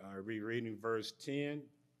 I'll be reading verse 10.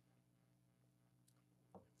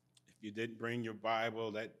 If you didn't bring your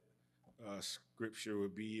Bible, that scripture will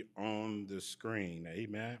be on the screen.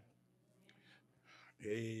 Amen.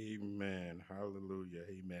 Amen. Hallelujah.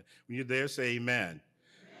 Amen. When you're there, say amen. Amen.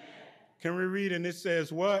 Can we read? And it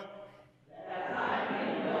says what? That I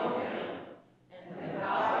may know him and the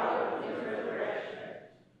power of his resurrection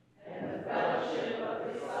and the fellowship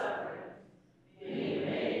of his suffering, being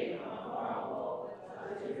made conformable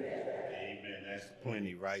to his death. Amen. That's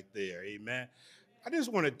plenty right there. Amen. I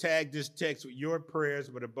just want to tag this text with your prayers,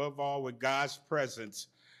 but above all with God's presence.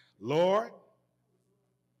 Lord,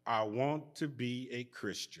 I want to be a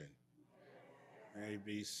Christian. May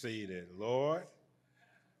be seated. Lord,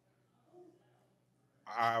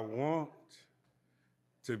 I want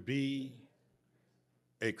to be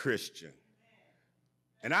a Christian.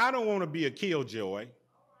 And I don't want to be a killjoy,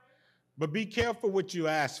 but be careful what you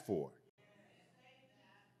ask for.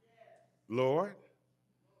 Lord,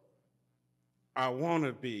 I want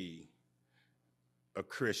to be a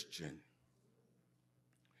Christian.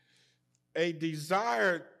 A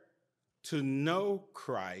desire to know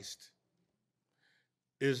Christ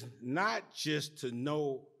is not just to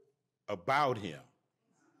know about him.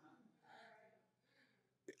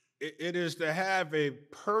 It is to have a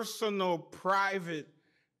personal, private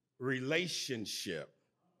relationship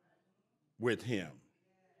with him.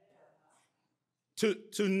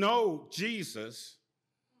 To know Jesus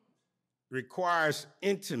requires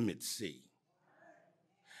intimacy.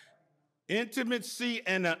 Intimacy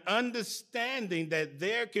and an understanding that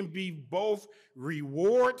there can be both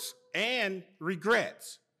rewards and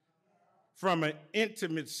regrets from an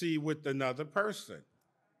intimacy with another person.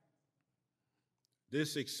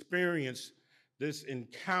 This experience, this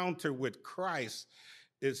encounter with Christ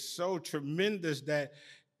is so tremendous that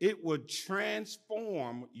it would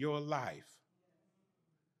transform your life,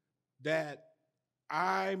 that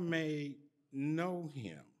I may know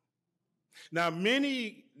him. Now,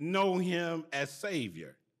 many know him as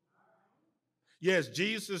Savior. Yes,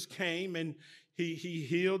 Jesus came and he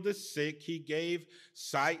healed the sick. He gave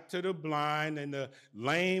sight to the blind, and the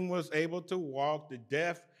lame was able to walk. The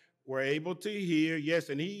deaf were able to hear. Yes,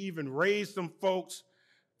 and he even raised some folks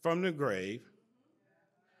from the grave.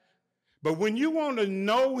 But when you want to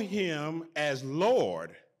know him as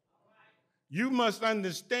Lord, you must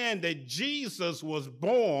understand that Jesus was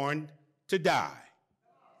born to die.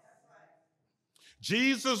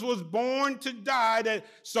 Jesus was born to die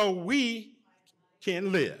so we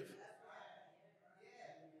can live.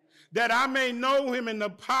 That I may know him in the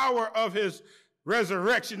power of his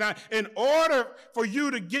resurrection. Now, in order for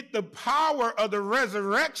you to get the power of the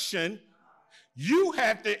resurrection, you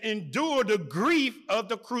have to endure the grief of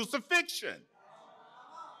the crucifixion.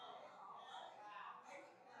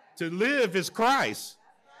 To live is Christ.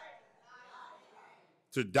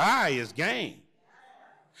 To die is gain.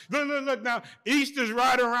 Look, now, Easter's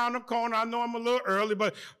right around the corner. I know I'm a little early,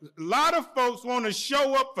 but a lot of folks want to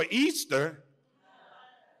show up for Easter,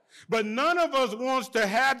 but none of us wants to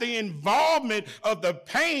have the involvement of the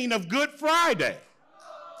pain of Good Friday.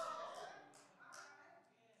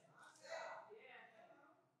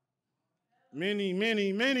 Many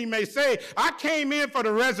may say, I came in for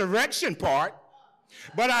the resurrection part,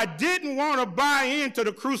 but I didn't want to buy into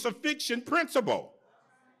the crucifixion principle.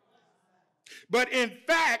 But in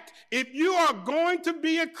fact, if you are going to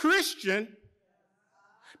be a Christian,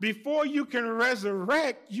 before you can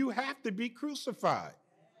resurrect, you have to be crucified.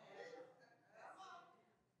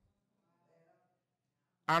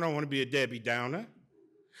 I don't want to be a Debbie Downer.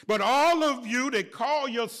 But all of you that call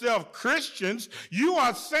yourself Christians, you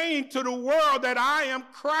are saying to the world that I am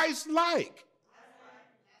Christ-like.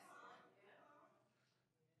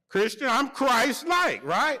 Christian, I'm Christ-like,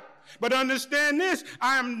 right? But understand this,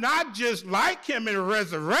 I am not just like him in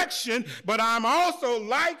resurrection, but I'm also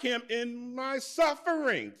like him in my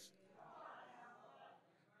sufferings.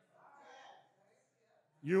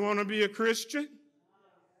 You want to be a Christian?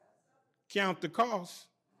 Count the cost.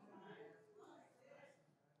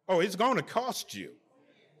 Oh, it's going to cost you.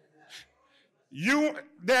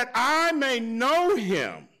 That I may know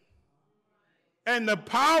him and the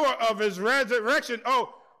power of his resurrection.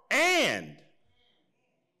 Oh, and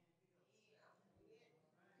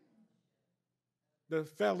the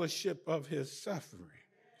fellowship of his suffering.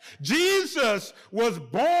 Jesus was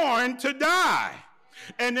born to die.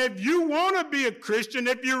 And if you want to be a Christian,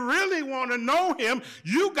 if you really want to know him,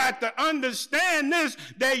 you got to understand this,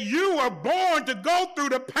 that you were born to go through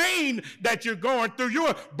the pain that you're going through. You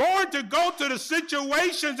were born to go through the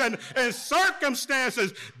situations and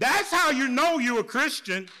circumstances. That's how you know you're a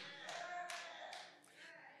Christian.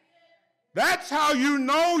 That's how you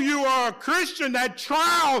know you are a Christian, that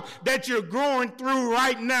trial that you're going through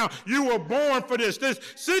right now. You were born for this. This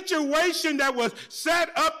situation that was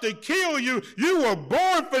set up to kill you, you were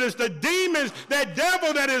born for this. The demons, that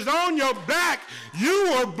devil that is on your back,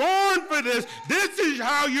 you were born for this. This is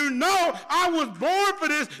how you know I was born for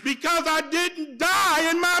this, because I didn't die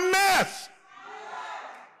in my mess.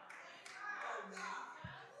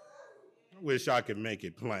 I wish I could make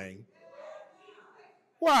it plain.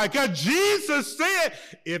 Why? Because Jesus said,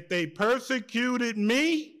 if they persecuted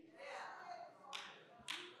me,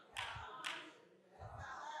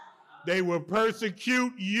 they will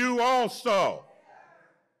persecute you also.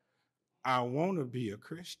 I want to be a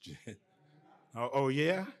Christian. Oh,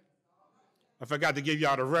 yeah? I forgot to give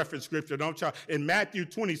y'all the reference scripture, don't y'all? In Matthew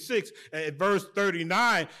 26, at verse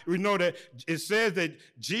 39, we know that it says that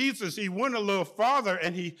Jesus, he went a little farther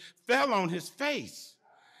and he fell on his face.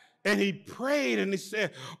 And he prayed and he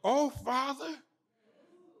said, oh, Father,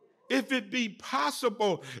 if it be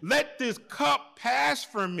possible, let this cup pass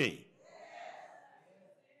from me.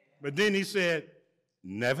 But then he said,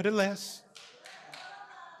 nevertheless.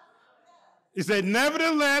 He said,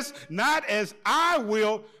 nevertheless, not as I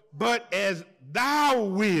will, but as thou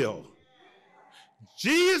will.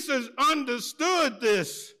 Jesus understood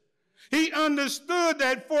this, He understood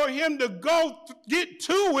that for him to get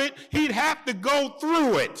to it, he'd have to go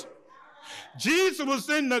through it. Jesus was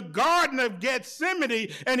in the Garden of Gethsemane,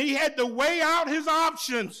 and he had to weigh out his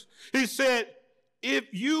options. He said, if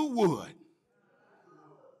you would,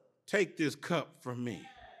 take this cup from me.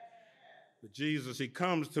 But Jesus, he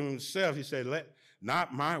comes to himself. He said,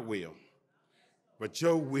 not my will, but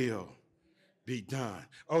your will be done.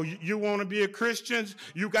 Oh, you want to be a Christian?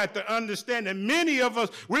 You got to understand that many of us,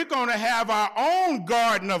 we're going to have our own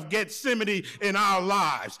Garden of Gethsemane in our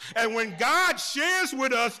lives. And when God shares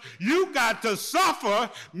with us, you got to suffer.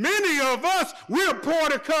 Many of us, we'll pour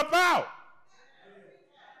the cup out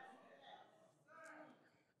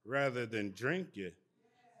rather than drink it.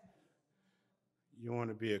 You want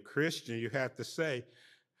to be a Christian, you have to say,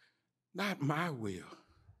 not my will,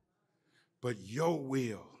 but your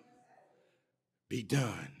will be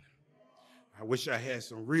done. I wish I had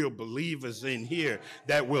some real believers in here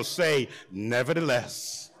that will say,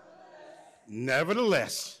 nevertheless,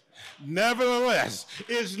 nevertheless. Nevertheless,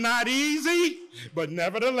 it's not easy, but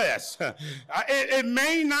nevertheless, it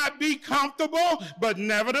may not be comfortable, but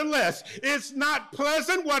nevertheless, it's not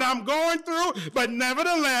pleasant what I'm going through, but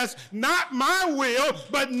nevertheless, not my will,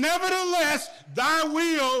 but nevertheless, thy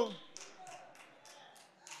will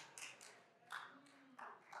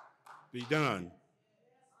be done.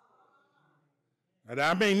 That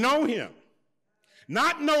I may know him,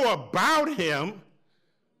 not know about him,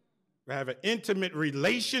 but have an intimate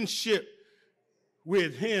relationship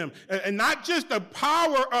with him. And not just the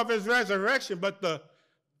power of his resurrection, but the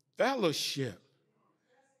fellowship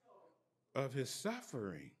of his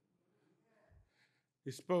suffering.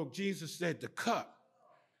 He spoke, Jesus said, the cup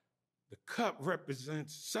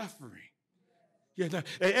represents suffering. Yeah,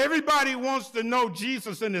 everybody wants to know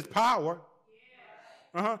Jesus and his power.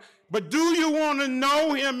 But do you want to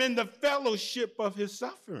know him in the fellowship of his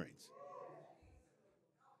sufferings?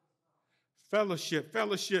 Fellowship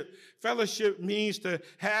means to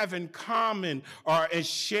have in common or a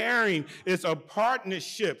sharing. It's a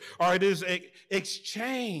partnership or it is an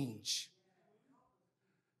exchange.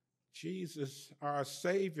 Jesus, our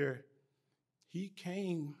Savior, he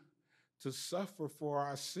came to suffer for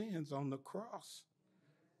our sins on the cross.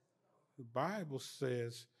 The Bible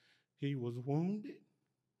says he was wounded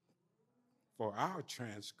for our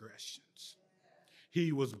transgressions.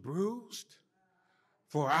 He was bruised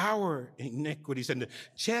for our iniquities, and the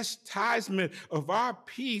chastisement of our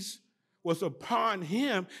peace was upon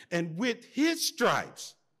him, and with his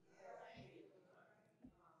stripes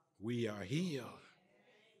we are healed.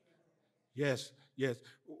 Yes,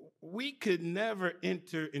 we could never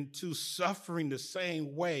enter into suffering the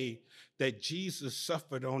same way that Jesus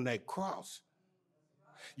suffered on that cross.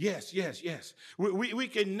 Yes. We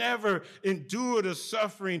can never endure the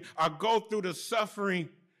suffering or go through the suffering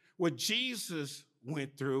what Jesus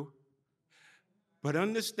went through. But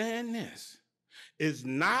understand this, it's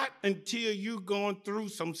not until you're going through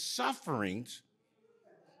some sufferings,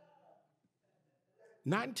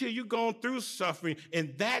 not until you're going through suffering,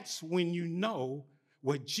 and that's when you know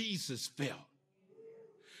what Jesus felt.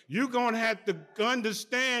 You're going to have to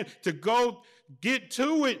understand, to go get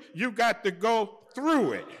to it, you got to go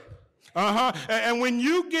through it. And when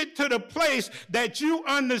you get to the place that you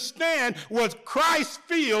understand what Christ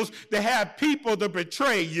feels to have people to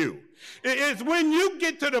betray you. It's when you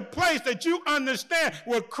get to the place that you understand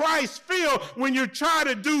what Christ feels when you try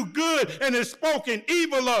to do good and is spoken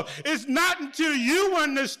evil of. It's not until you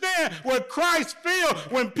understand what Christ feels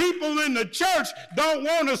when people in the church don't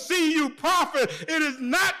want to see you profit. It is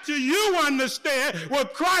not till you understand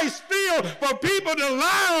what Christ feels for people to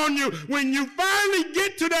lie on you. When you finally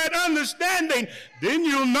get to that understanding, then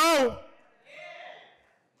you'll know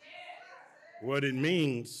what it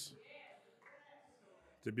means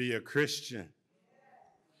to be a Christian.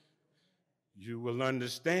 You will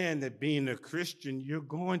understand that being a Christian, you're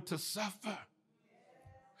going to suffer.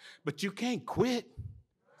 But you can't quit.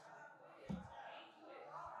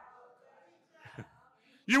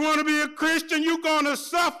 You want to be a Christian, you're going to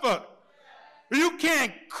suffer. You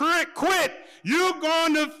can't quit. You're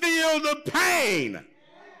going to feel the pain.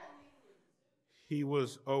 He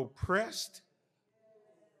was oppressed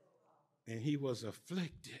and he was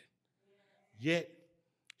afflicted, yet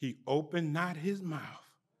he opened not his mouth.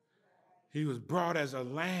 He was brought as a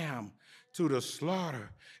lamb to the slaughter,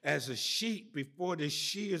 as a sheep before the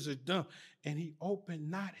shears are done, and he opened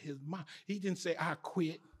not his mouth. He didn't say, I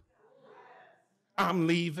quit. I'm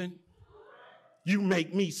leaving. You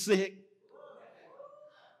make me sick.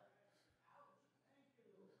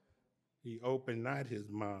 He opened not his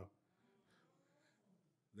mouth.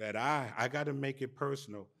 That I got to make it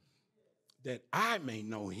personal, that I may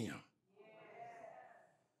know him.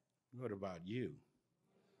 What about you?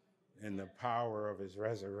 And the power of his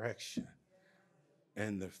resurrection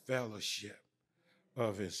and the fellowship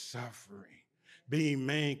of his suffering, being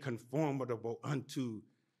made conformable unto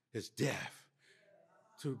his death.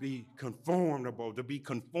 To be conformable, to be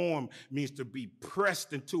conformed means to be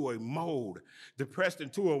pressed into a mold,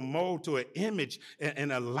 to an image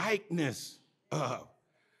and a likeness of.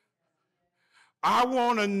 I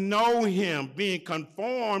want to know him being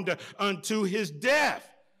conformed unto his death.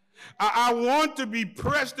 I want to be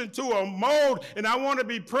pressed into a mold, and I want to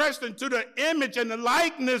be pressed into the image and the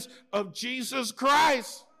likeness of Jesus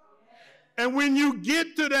Christ. And when you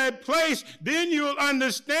get to that place, then you'll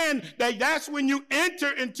understand that that's when you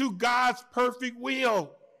enter into God's perfect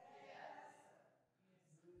will.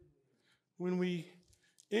 When we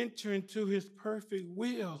enter into his perfect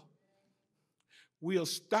will, we'll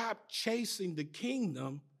stop chasing the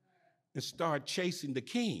kingdom and start chasing the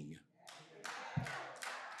king.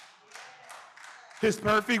 His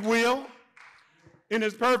perfect will. In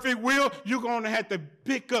his perfect will, you're going to have to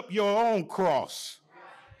pick up your own cross.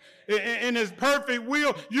 In his perfect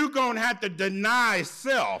will, you're going to have to deny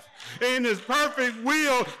self. In his perfect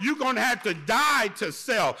will, you're going to have to die to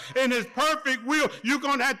self. In his perfect will, you're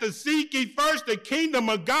going to have to seek ye first the kingdom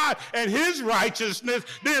of God and his righteousness.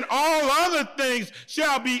 Then all other things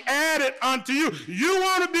shall be added unto you. You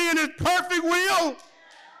want to be in his perfect will?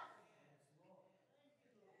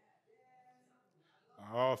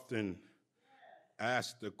 I often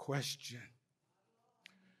ask the question,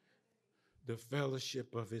 the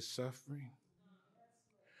fellowship of his suffering.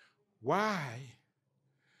 Why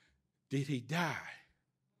did he die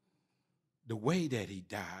the way that he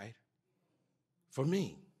died for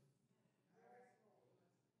me?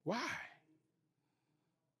 Why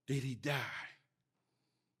did he die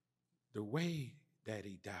the way that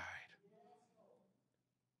he died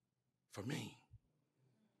for me?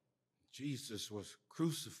 Jesus was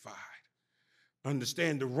crucified.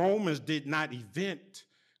 Understand, the Romans did not invent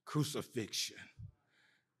crucifixion.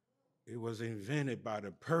 It was invented by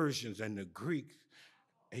the Persians and the Greeks.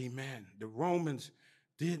 Amen. The Romans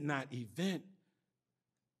did not invent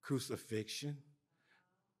crucifixion,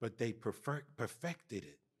 but they perfected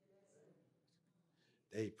it.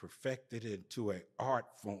 They perfected it to an art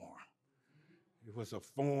form. It was a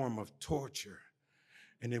form of torture,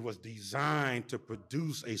 and it was designed to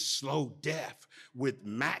produce a slow death with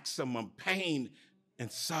maximum pain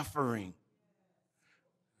and suffering.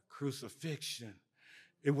 Crucifixion.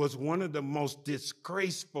 It was one of the most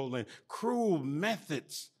disgraceful and cruel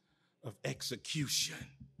methods of execution.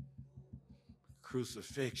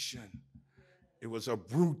 Crucifixion. It was a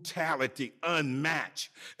brutality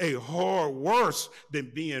unmatched, a horror worse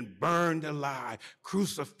than being burned alive.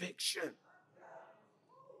 Crucifixion.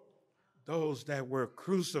 Those that were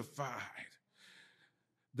crucified,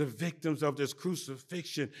 the victims of this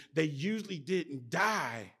crucifixion, they usually didn't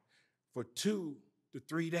die for 2 to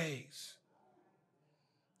 3 days.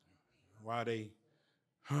 While they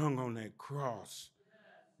hung on that cross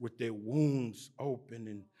with their wounds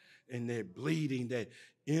open and they're bleeding, that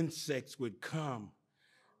insects would come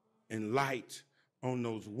and light on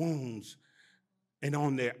those wounds and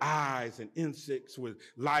on their eyes, and insects would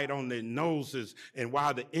light on their noses. And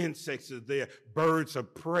while the insects are there, birds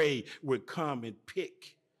of prey would come and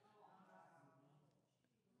pick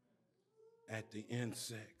at the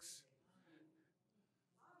insects.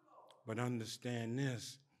 But understand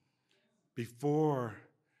this, before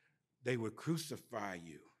they would crucify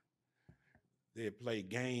you, they'd play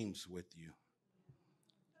games with you,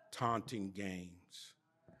 taunting games,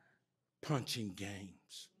 punching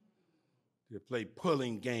games. They play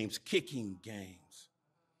pulling games, kicking games.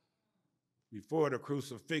 Before the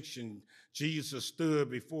crucifixion, Jesus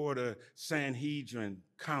stood before the Sanhedrin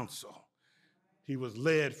council. He was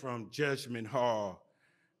led from judgment hall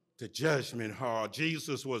to judgment hall.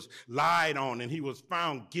 Jesus was lied on and he was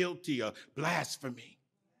found guilty of blasphemy.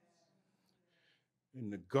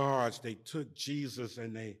 And the guards, they took Jesus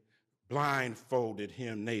and they blindfolded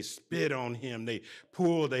him. They spit on him. They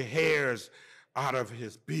pulled the hairs out of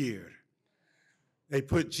his beard. They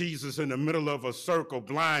put Jesus in the middle of a circle,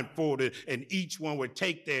 blindfolded, and each one would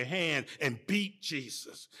take their hand and beat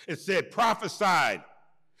Jesus. It said, prophesied,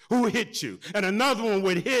 who hit you? And another one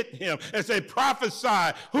would hit him and say,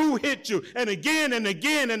 prophesy, who hit you? And again and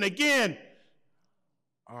again and again,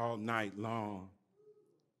 all night long.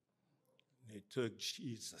 They took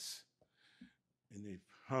Jesus and they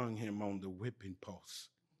hung him on the whipping post.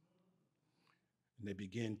 And they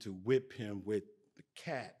began to whip him with the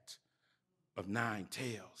cat of 9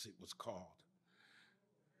 tails, it was called.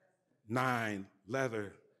 9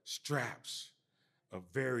 leather straps of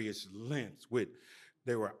various lengths with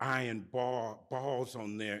There were iron balls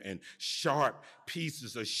on there and sharp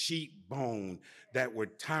pieces of sheep bone that were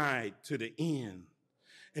tied to the end.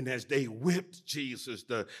 And as they whipped Jesus,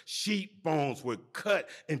 the sheep bones were cut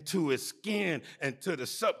into his skin and to the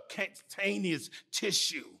subcutaneous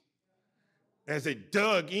tissue as they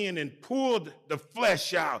dug in and pulled the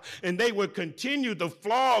flesh out. And they would continue to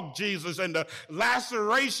flog Jesus, and the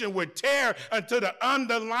laceration would tear into the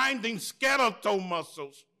underlying skeletal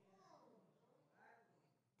muscles.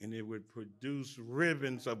 And it would produce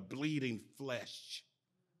ribbons of bleeding flesh.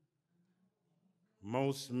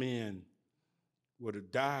 Most men would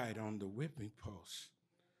have died on the whipping post.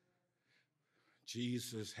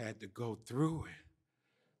 Jesus had to go through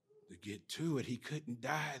it to get to it. He couldn't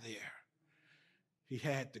die there. He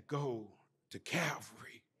had to go to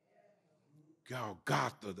Calvary,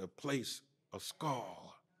 Golgotha, the place of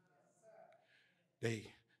skull. They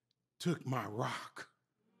took my rock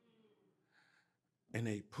and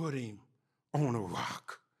they put him on a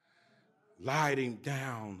rock, lied him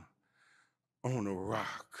down on a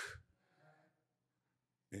rock,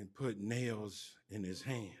 and put nails in his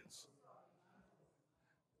hands,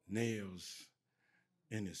 nails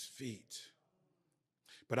in his feet.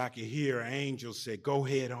 But I could hear an angel say, go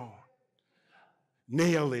ahead on,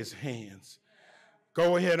 nail his hands,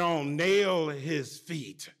 go ahead on, nail his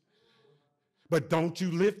feet, but don't you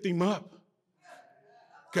lift him up.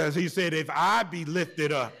 Because he said, if I be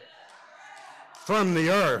lifted up from the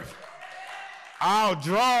earth, I'll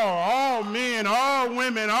draw all men, all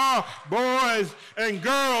women, all boys and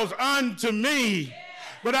girls unto me.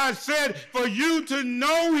 But I said, for you to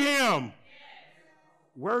know him.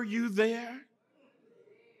 Were you there?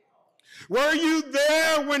 Were you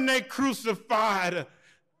there when they crucified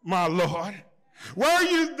my Lord? Were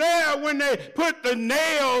you there when they put the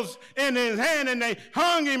nails in his hand and they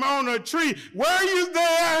hung him on a tree? Were you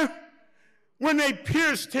there when they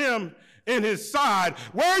pierced him in his side?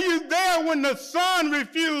 Were you there when the sun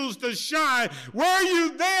refused to shine? Were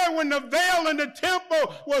you there when the veil in the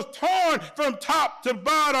temple was torn from top to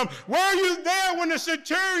bottom? Were you there when the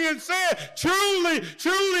centurion said, truly,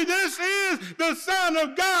 truly, this is the Son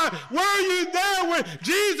of God? Were you there when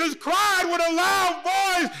Jesus cried with a loud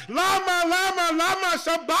voice, Lama, Lama, Lama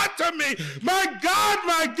Sabachthani? My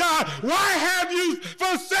God, why have you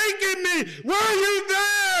forsaken me? Were you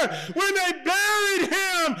there when they buried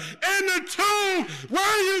him in the tomb?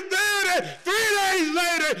 Were you there that 3 days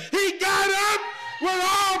later he got up with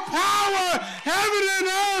all power, heaven and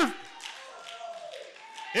earth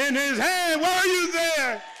in his hand? Were you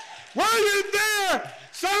there? Were you there?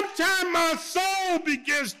 Sometimes my soul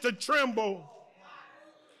begins to tremble.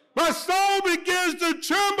 My soul begins to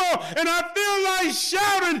tremble and I feel like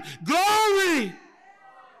shouting, glory,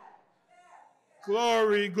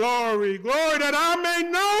 glory, glory, glory, that I may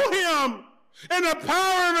know him and the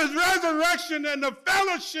power of his resurrection and the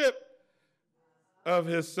fellowship of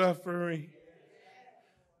his suffering.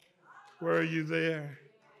 Were you there?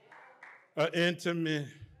 An intimate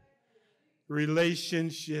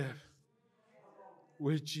relationship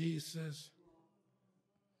with Jesus.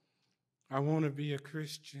 I want to be a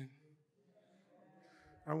Christian.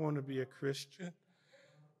 I want to be a Christian.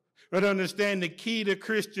 But understand, the key to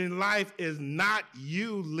Christian life is not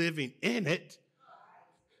you living in it,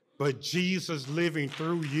 but Jesus living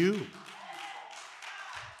through you.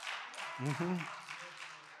 Mm-hmm.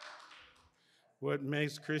 What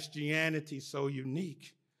makes Christianity so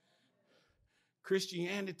unique?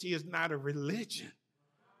 Christianity is not a religion.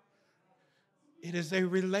 It is a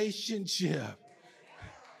relationship.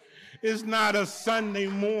 It's not a Sunday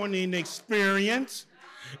morning experience.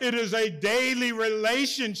 It is a daily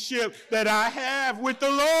relationship that I have with the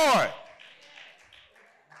Lord,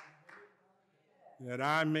 that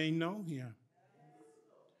I may know him.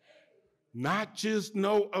 Not just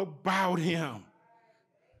know about him.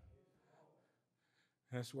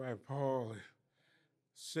 That's why Paul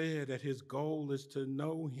said that his goal is to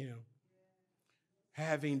know him,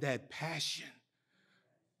 having that passion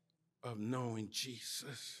of knowing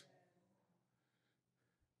Jesus.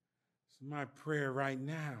 It's my prayer right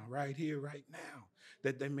now, right here, right now,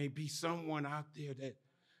 that there may be someone out there that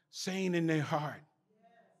saying in their heart,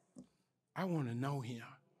 I want to know him.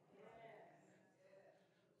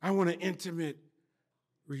 I want an intimate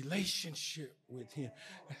relationship with him.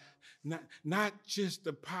 Not just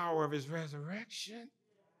the power of his resurrection,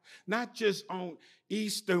 not just on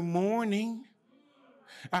Easter morning.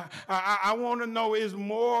 I want to know is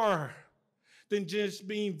more than just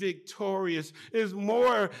being victorious. It's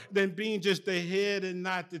more than being just the head and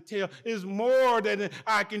not the tail. It's more than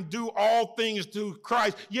I can do all things through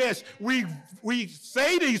Christ. Yes, we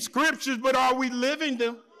say these scriptures, but are we living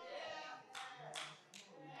them?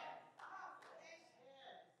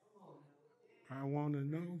 I want to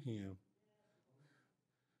know him.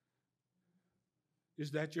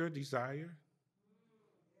 Is that your desire?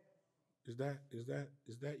 Is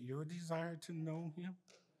that your desire to know him?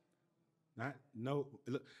 Not know.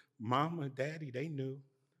 Look, mama, daddy, they knew.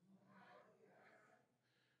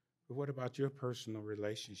 But what about your personal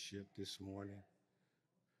relationship this morning?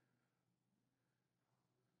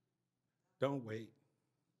 Don't wait.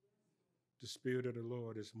 The Spirit of the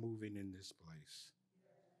Lord is moving in this place.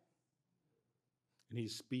 And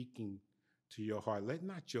he's speaking to your heart. Let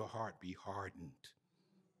not your heart be hardened.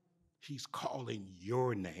 He's calling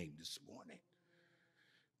your name this morning.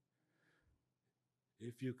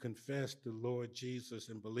 If you confess the Lord Jesus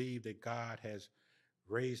and believe that God has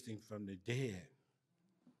raised him from the dead,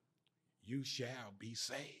 you shall be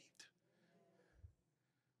saved.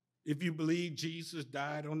 If you believe Jesus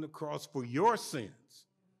died on the cross for your sins,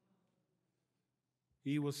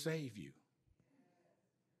 he will save you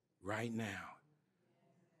right now.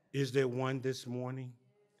 Is there one this morning?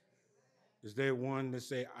 Is there one that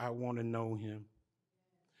say, I want to know him?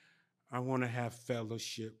 I want to have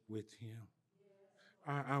fellowship with him.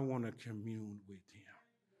 I want to commune with him.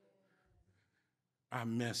 I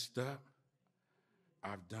messed up.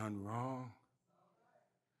 I've done wrong.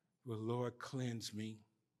 But Lord, cleanse me.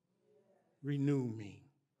 Renew me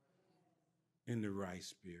in the right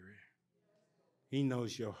spirit. He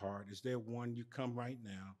knows your heart. Is there one? You come right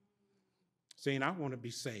now saying, I want to be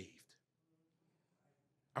saved.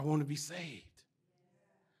 I want to be saved.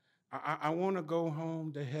 I want to go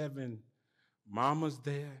home to heaven. Mama's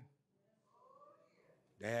there.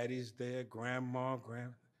 Daddy's there. Grandma,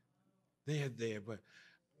 they're there. But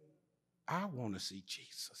I want to see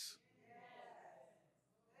Jesus.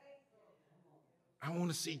 I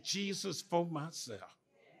want to see Jesus for myself.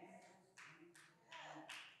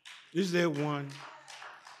 Is there one?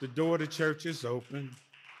 The door to church is open.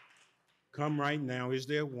 Come right now. Is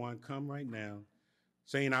there one? Come right now.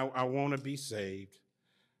 Saying, I want to be saved.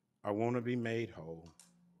 I want to be made whole.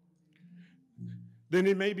 Then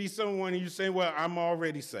it may be someone you say, well, I'm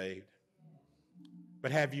already saved.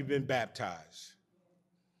 But have you been baptized?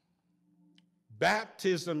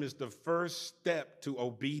 Baptism is the first step to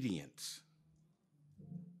obedience.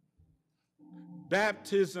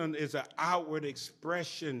 Baptism is an outward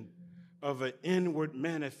expression of an inward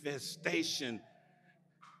manifestation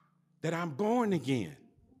that I'm born again.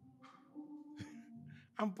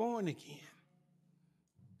 I'm born again.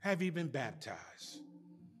 Have you been baptized?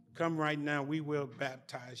 Come right now. We will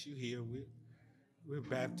baptize you here. We'll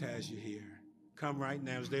baptize you here. Come right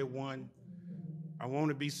now. Is there one? I want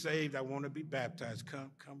to be saved. I want to be baptized.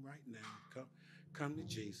 Come right now. Come to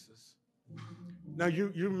Jesus. Now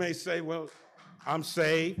you may say, well, I'm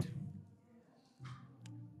saved.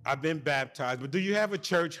 I've been baptized. But do you have a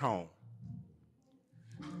church home?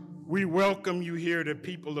 We welcome you here to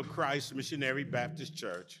People of Christ Missionary Baptist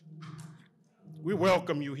Church. We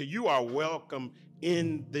welcome you here. You are welcome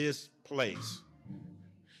in this place.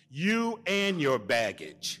 You and your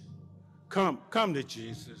baggage. Come to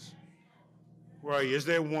Jesus. Where are you? Is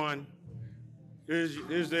there one?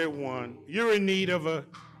 Is there one? You're in need of a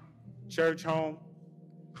church home?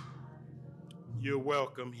 You're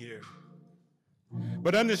welcome here.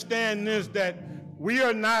 But understand this, that we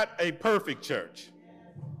are not a perfect church.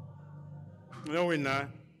 No, we're not.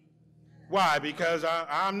 Why? Because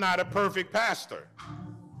I'm not a perfect pastor.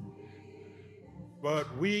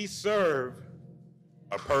 But we serve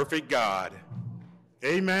a perfect God.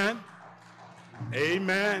 Amen.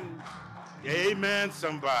 Amen. Amen,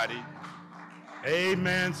 somebody.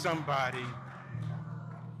 Amen, somebody.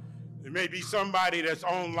 There may be somebody that's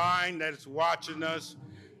online that's watching us,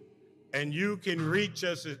 and you can reach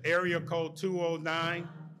us at area code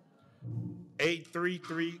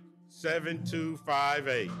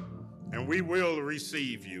 209-833-7258, and we will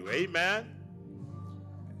receive you. Amen.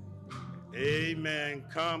 Amen.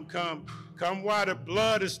 Come while the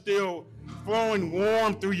blood is still flowing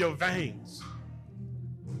warm through your veins.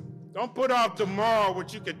 Don't put off tomorrow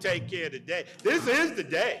what you can take care of today. This is the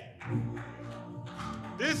day.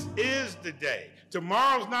 This is the day.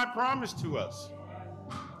 Tomorrow's not promised to us.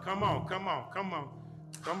 Come on.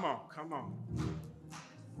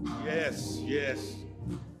 Yes.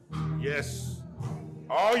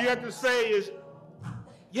 All you have to say is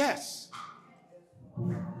yes.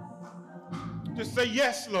 Just say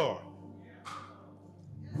yes, Lord.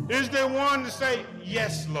 Is there one to say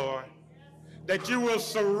yes, Lord? That you will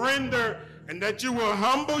surrender and that you will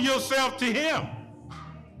humble yourself to him.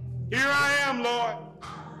 Here I am, Lord.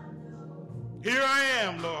 Here I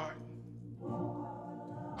am, Lord.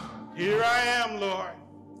 Here I am, Lord.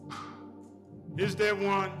 Is there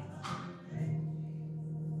one?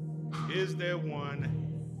 Is there one?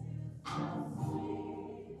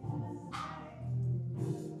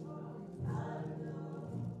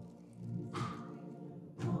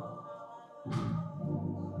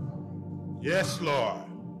 Yes, Lord.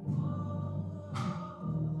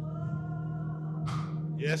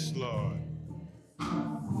 Yes, Lord.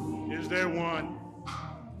 Is there one?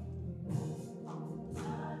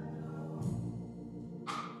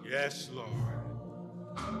 Yes, Lord.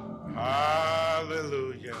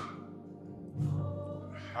 Hallelujah.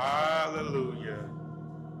 Hallelujah.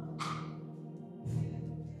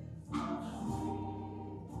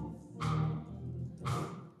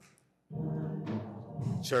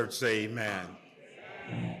 Church, say amen.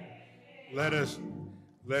 Let us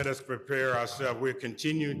prepare ourselves. We're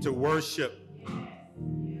continuing to worship.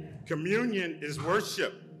 Communion is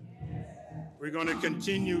worship. We're going to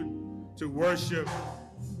continue to worship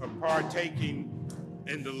partaking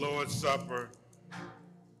in the Lord's Supper.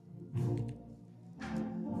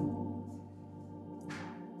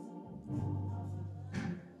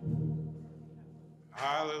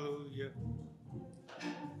 Hallelujah.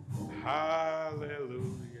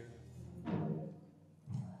 Hallelujah.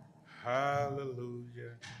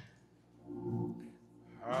 Hallelujah.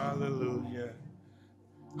 Hallelujah.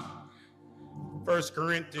 1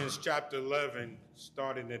 Corinthians chapter 11,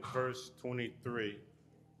 starting at verse 23.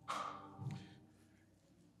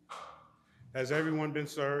 Has everyone been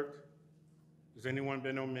served? Has anyone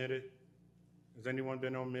been omitted? Has anyone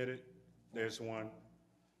been omitted? There's one.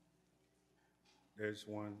 There's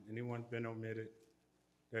one. Anyone been omitted?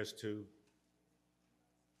 There's two.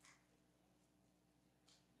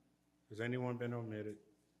 Has anyone been omitted?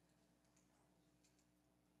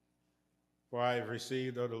 For I have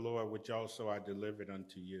received of the Lord, which also I delivered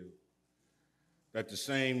unto you, that the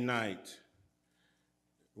same night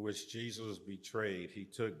which Jesus was betrayed, he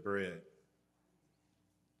took bread.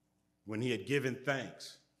 When he had given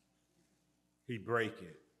thanks, he brake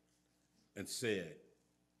it and said,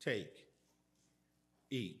 "Take,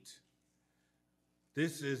 eat.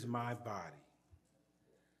 This is my body,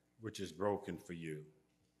 which is broken for you.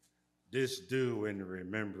 This do in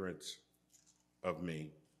remembrance of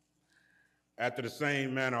me." After the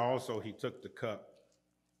same manner also he took the cup,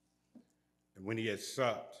 and when he had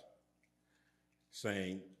supped,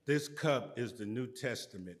 saying, "This cup is the New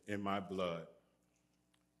Testament in my blood.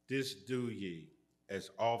 This do ye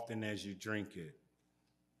as often as you drink it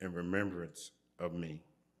in remembrance of me.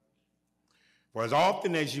 For as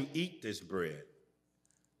often as you eat this bread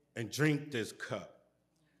and drink this cup,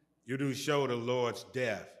 you do show the Lord's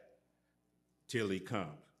death till he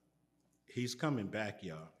comes." He's coming back,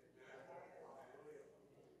 y'all.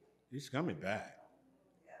 He's coming back.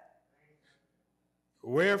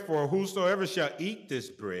 "Wherefore, whosoever shall eat this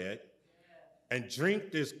bread and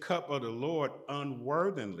drink this cup of the Lord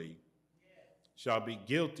unworthily shall be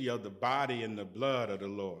guilty of the body and the blood of the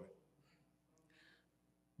Lord.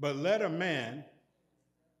 But let a man,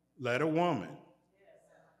 let a woman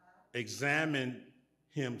examine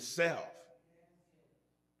himself,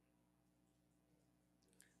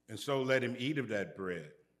 and so let him eat of that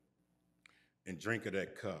bread and drink of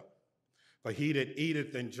that cup. For he that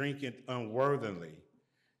eateth and drinketh unworthily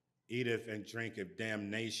eateth and drinketh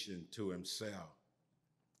damnation to himself,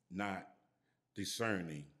 not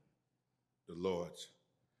discerning the Lord's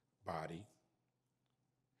body."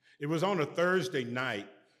 It was on a Thursday night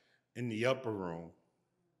in the upper room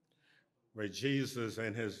where Jesus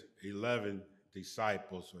and his 11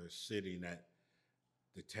 disciples were sitting at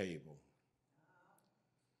the table.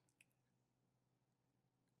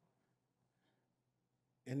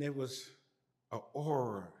 And there was an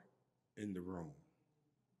aura in the room.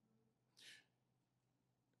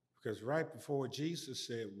 Because right before Jesus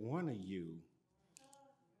said, "One of you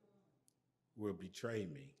will betray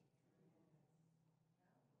me."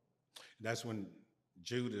 That's when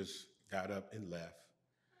Judas got up and left.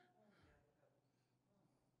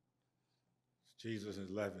 Jesus and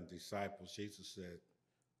 11 disciples, Jesus said,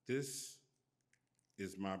 "This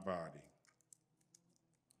is my body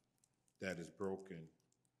that is broken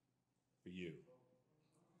for you.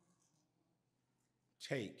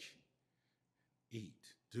 Take,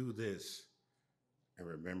 eat, do this in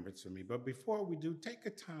remembrance of me." But before we do, take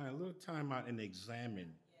a little time out and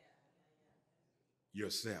examine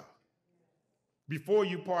yourself. Before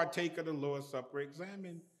you partake of the Lord's Supper,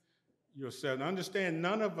 examine yourself. And understand,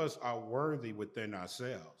 none of us are worthy within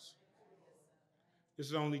ourselves.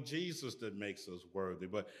 It's only Jesus that makes us worthy.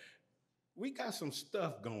 But we got some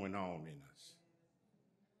stuff going on in us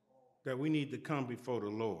that we need to come before the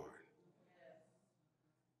Lord.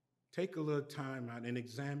 Take a little time out and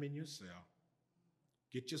examine yourself.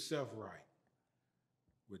 Get yourself right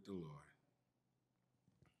with the Lord.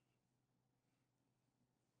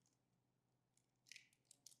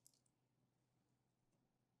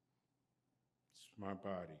 It's my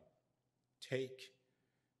body. Take,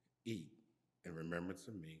 eat, in remembrance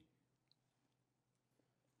of me.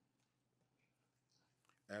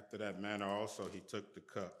 After that manner also he took the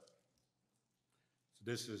cup. So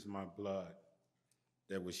this is my blood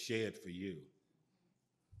that was shed for you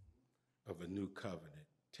of a new covenant.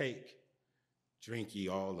 Take, drink ye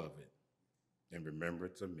all of it in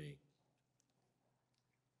remembrance of me.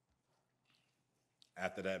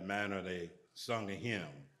 After that manner they sung a hymn.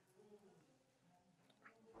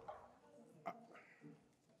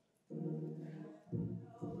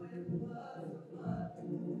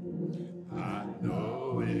 I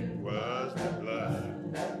know it was the blood.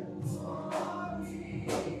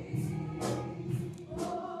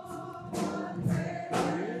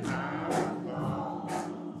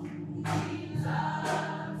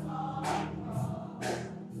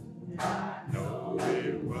 No,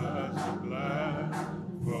 it was the blood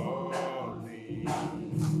for me.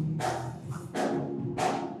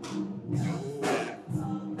 No, it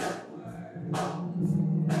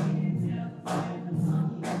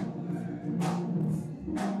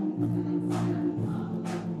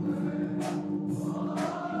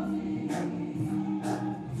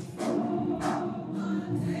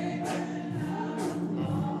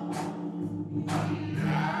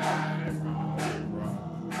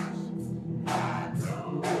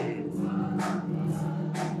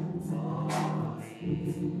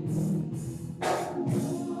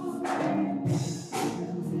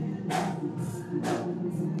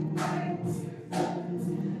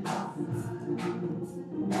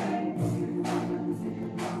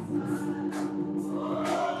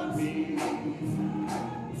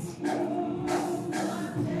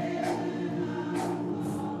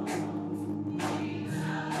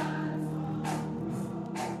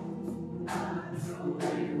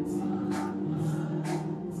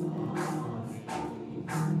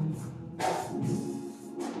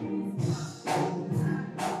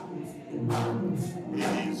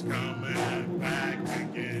He's coming back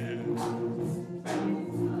again.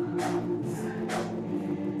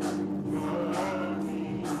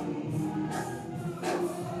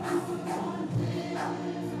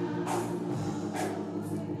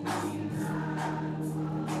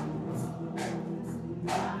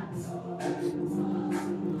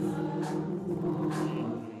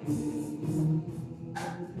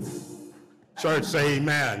 Church, say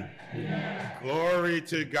amen. Glory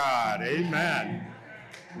to God. Amen.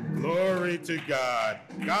 Glory to God.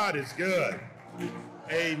 God is good.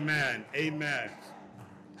 Amen. Amen.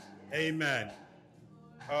 Amen.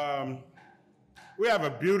 We have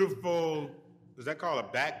a beautiful, is that called a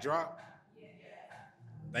backdrop?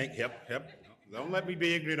 Hip. Don't let me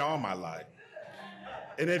be ignorant all my life.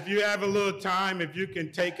 And if you have a little time, if you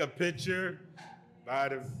can take a picture by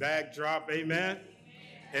the backdrop, amen.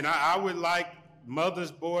 And I would like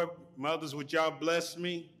mothers, would y'all bless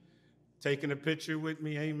me? Taking a picture with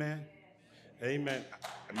me, amen. Amen.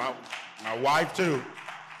 And my wife too.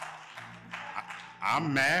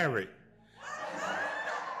 I'm married.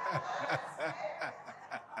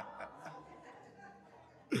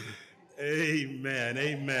 Amen.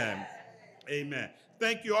 Amen. Amen.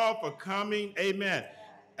 Thank you all for coming. Amen.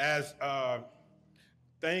 As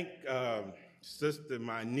thank sister,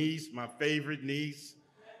 my niece, my favorite niece,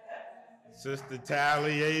 Sister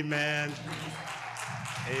Tally. Amen.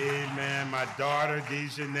 Amen. My daughter,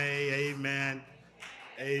 Dejanay. Amen.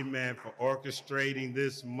 Amen. For orchestrating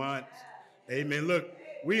this month. Amen. Look,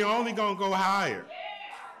 we only gonna go higher.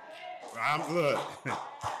 Look,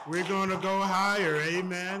 we're gonna go higher.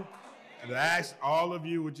 Amen. And I ask all of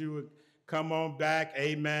you, would you come on back?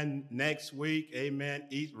 Amen. Next week. Amen.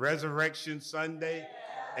 Eat Resurrection Sunday.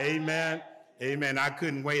 Amen. Amen. I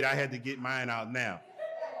couldn't wait. I had to get mine out now.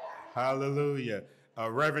 Hallelujah.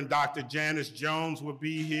 Reverend Dr. Janice Jones will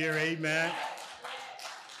be here. Amen.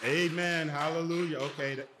 Amen. Hallelujah.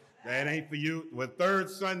 Okay, that ain't for you. Well, third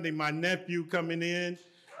Sunday, my nephew coming in,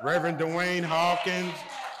 Reverend Dwayne Hawkins.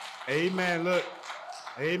 Amen. Look,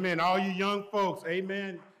 amen. All you young folks,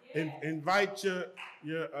 amen. Invite your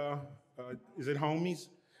is it homies?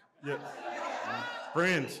 Your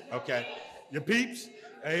friends. Okay. Your peeps.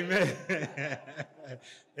 Amen.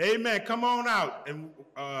 Amen. Come on out. And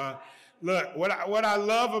look, what I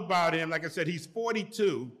love about him, like I said, he's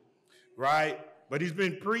 42, right? But he's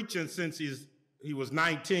been preaching since he was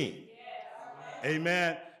 19.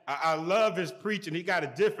 Amen. I love his preaching. He got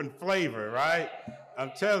a different flavor, right?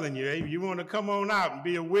 I'm telling you, you want to come on out and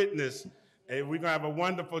be a witness. We're going to have a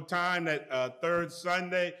wonderful time that third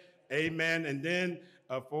Sunday. Amen. And then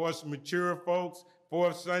For us mature folks,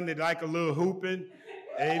 fourth Sunday, like a little hooping.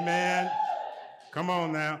 Amen. Come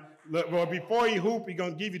on now. Look, well, before you hoop, he's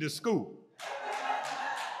going to give you the scoop.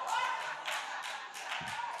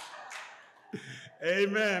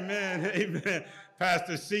 Amen, man. Amen.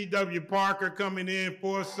 Pastor C.W. Parker coming in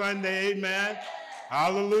fourth Sunday. Amen.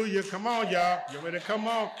 Hallelujah. Come on, y'all. You ready to come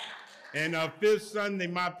on? And fifth Sunday,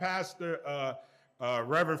 my pastor,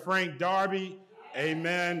 Reverend Frank Darby.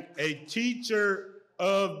 Amen. A teacher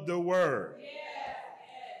of the word.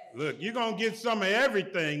 Look, you're going to get some of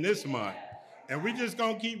everything this month. And we're just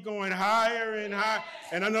going to keep going higher and higher.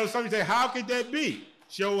 And I know some of you say, how could that be?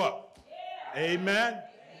 Show up. Amen.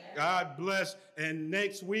 God bless. And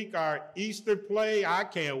next week, our Easter play, I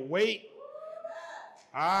can't wait.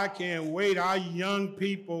 I can't wait. Our young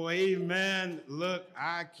people, amen. Look,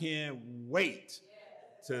 I can't wait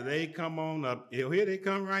till they come on up. Here they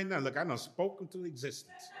come right now. Look, I done spoken to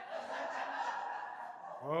existence.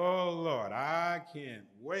 Oh, Lord, I can't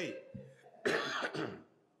wait.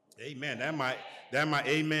 Amen. That my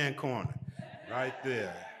amen corner right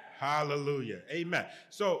there. Hallelujah. Amen.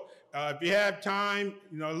 So if you have time,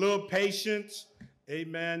 a little patience.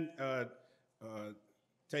 Amen.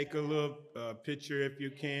 Take a little picture if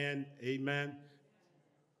you can. Amen.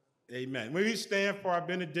 Amen. Will you stand for our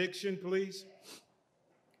benediction, please?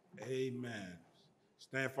 Amen.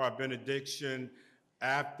 Stand for our benediction.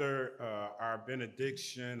 After our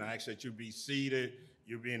benediction, I ask that you be seated.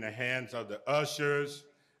 You'll be in the hands of the ushers.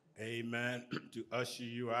 Amen. To usher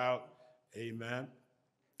you out. Amen.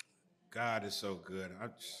 God is so good.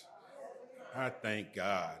 I thank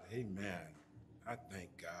God. Amen. I thank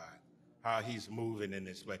God how he's moving in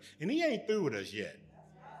this place. And he ain't through with us yet.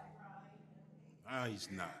 No, he's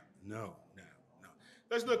not. No.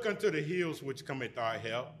 Let's look unto the hills which cometh our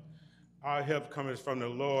help. Our help cometh from the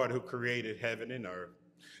Lord who created heaven and earth.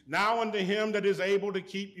 Now unto him that is able to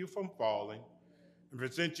keep you from falling and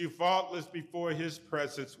present you faultless before his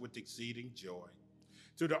presence with exceeding joy.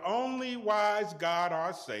 To the only wise God,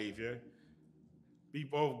 our Savior, be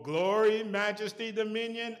both glory, majesty,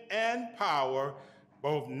 dominion, and power,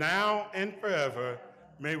 both now and forever.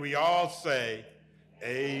 May we all say,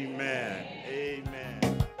 amen. Amen.